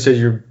next? I know you said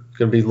you're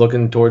going to be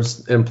looking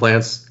towards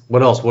implants.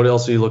 What else? What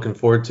else are you looking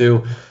forward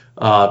to?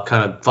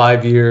 Kind of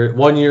 1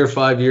 year,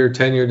 5 year,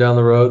 10 year down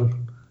the road?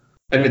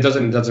 And it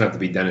doesn't have to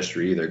be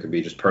dentistry either. It could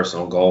be just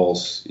personal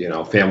goals,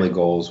 family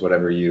goals,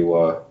 whatever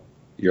you're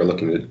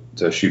looking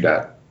to shoot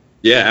at.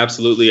 Yeah,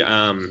 absolutely.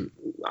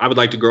 I would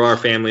like to grow our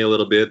family a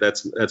little bit.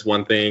 That's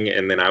one thing,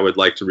 and then I would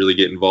like to really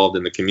get involved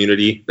in the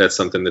community. That's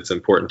something that's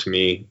important to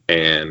me,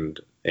 and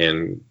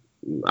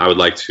I would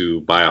like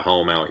to buy a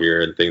home out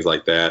here and things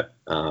like that.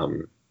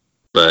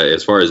 But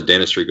as far as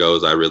dentistry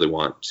goes, I really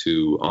want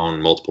to own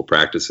multiple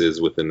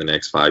practices within the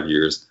next 5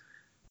 years,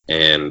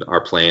 and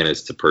our plan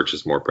is to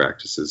purchase more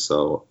practices.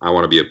 So I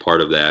want to be a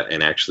part of that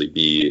and actually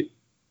be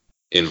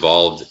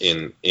involved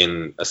in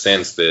a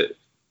sense that,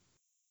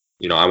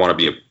 I want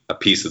to be a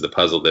piece of the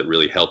puzzle that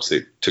really helps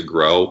it to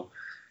grow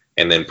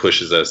and then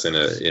pushes us in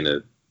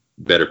a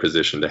better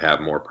position to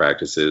have more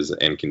practices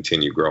and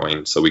continue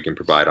growing so we can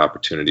provide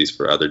opportunities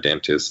for other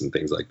dentists and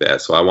things like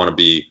that. So I want to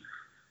be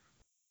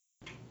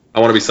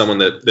someone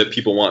that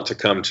people want to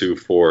come to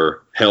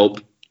for help,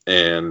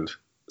 and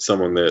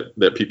someone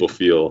that people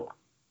feel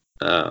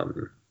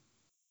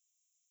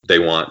they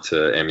want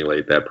to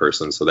emulate that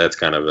person. So that's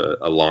kind of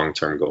a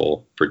long-term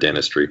goal for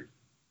dentistry.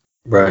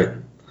 Right.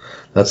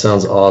 That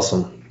sounds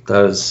awesome.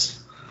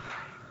 This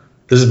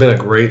has been a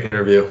great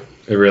interview.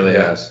 It really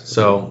has.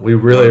 So we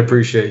really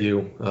appreciate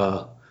you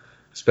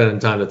spending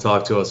time to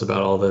talk to us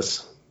about all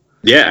this.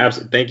 Yeah,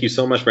 absolutely. Thank you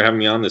so much for having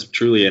me on this,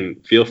 truly,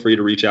 and feel free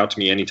to reach out to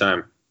me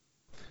anytime.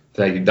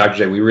 Thank you, Dr.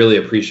 J. We really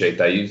appreciate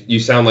that. You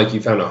sound like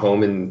you found a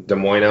home in Des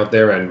Moines out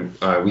there, and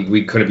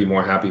we couldn't be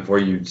more happy for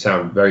you. You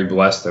sound very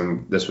blessed,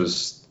 and this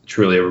was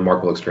truly a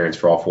remarkable experience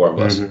for all four of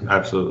us. Mm-hmm,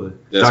 absolutely.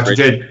 That's Dr.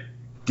 great. J,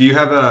 do you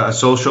have a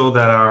social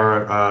that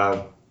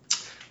our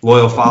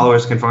loyal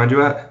followers can find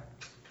you at?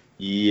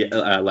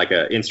 Yeah, like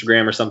a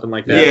Instagram or something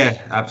like that? Yeah,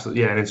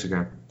 absolutely. Yeah, an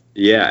Instagram.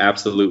 Yeah,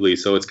 absolutely.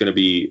 So it's going to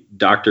be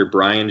Dr.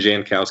 Brian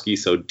Jankowski,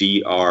 so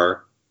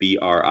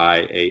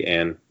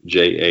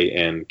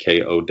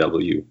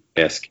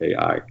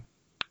DrBrianJankowski.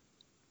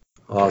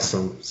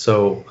 Awesome.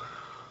 So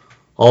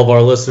all of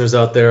our listeners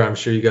out there, I'm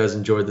sure you guys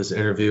enjoyed this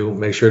interview.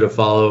 Make sure to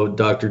follow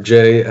Dr.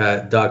 J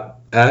at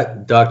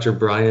Dr.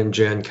 Brian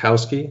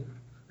Jankowski.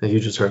 And you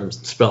just heard him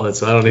spell it,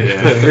 so I don't need to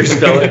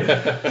respell it.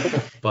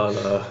 But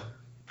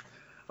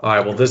all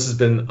right, well, this has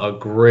been a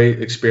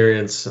great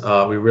experience.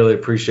 We really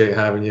appreciate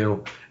having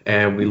you,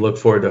 and we look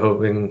forward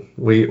to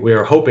we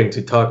are hoping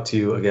to talk to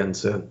you again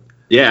soon.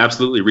 Yeah,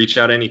 absolutely. Reach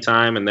out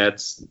anytime, and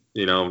that's,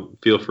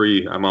 feel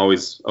free. I'm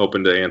always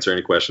open to answer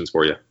any questions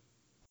for you.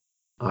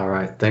 All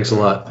right. Thanks a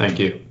lot. Thank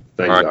you.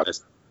 Thank All you, right,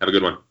 guys. Have a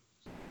good one.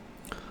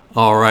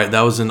 All right,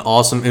 that was an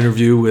awesome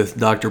interview with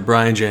Dr.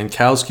 Brian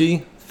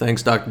Jankowski.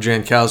 Thanks, Dr.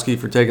 Jankowski,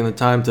 for taking the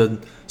time to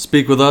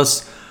speak with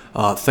us.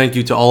 Thank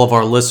you to all of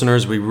our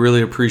listeners. We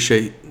really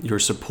appreciate your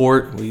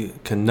support. We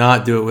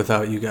cannot do it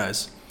without you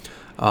guys.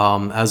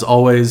 As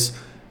always,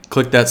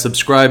 click that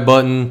subscribe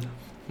button,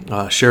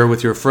 share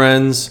with your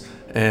friends,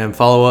 and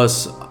follow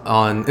us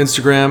on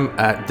Instagram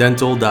at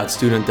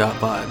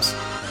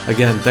dental.student.vibes.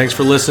 Again, thanks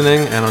for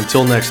listening, and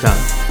until next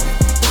time.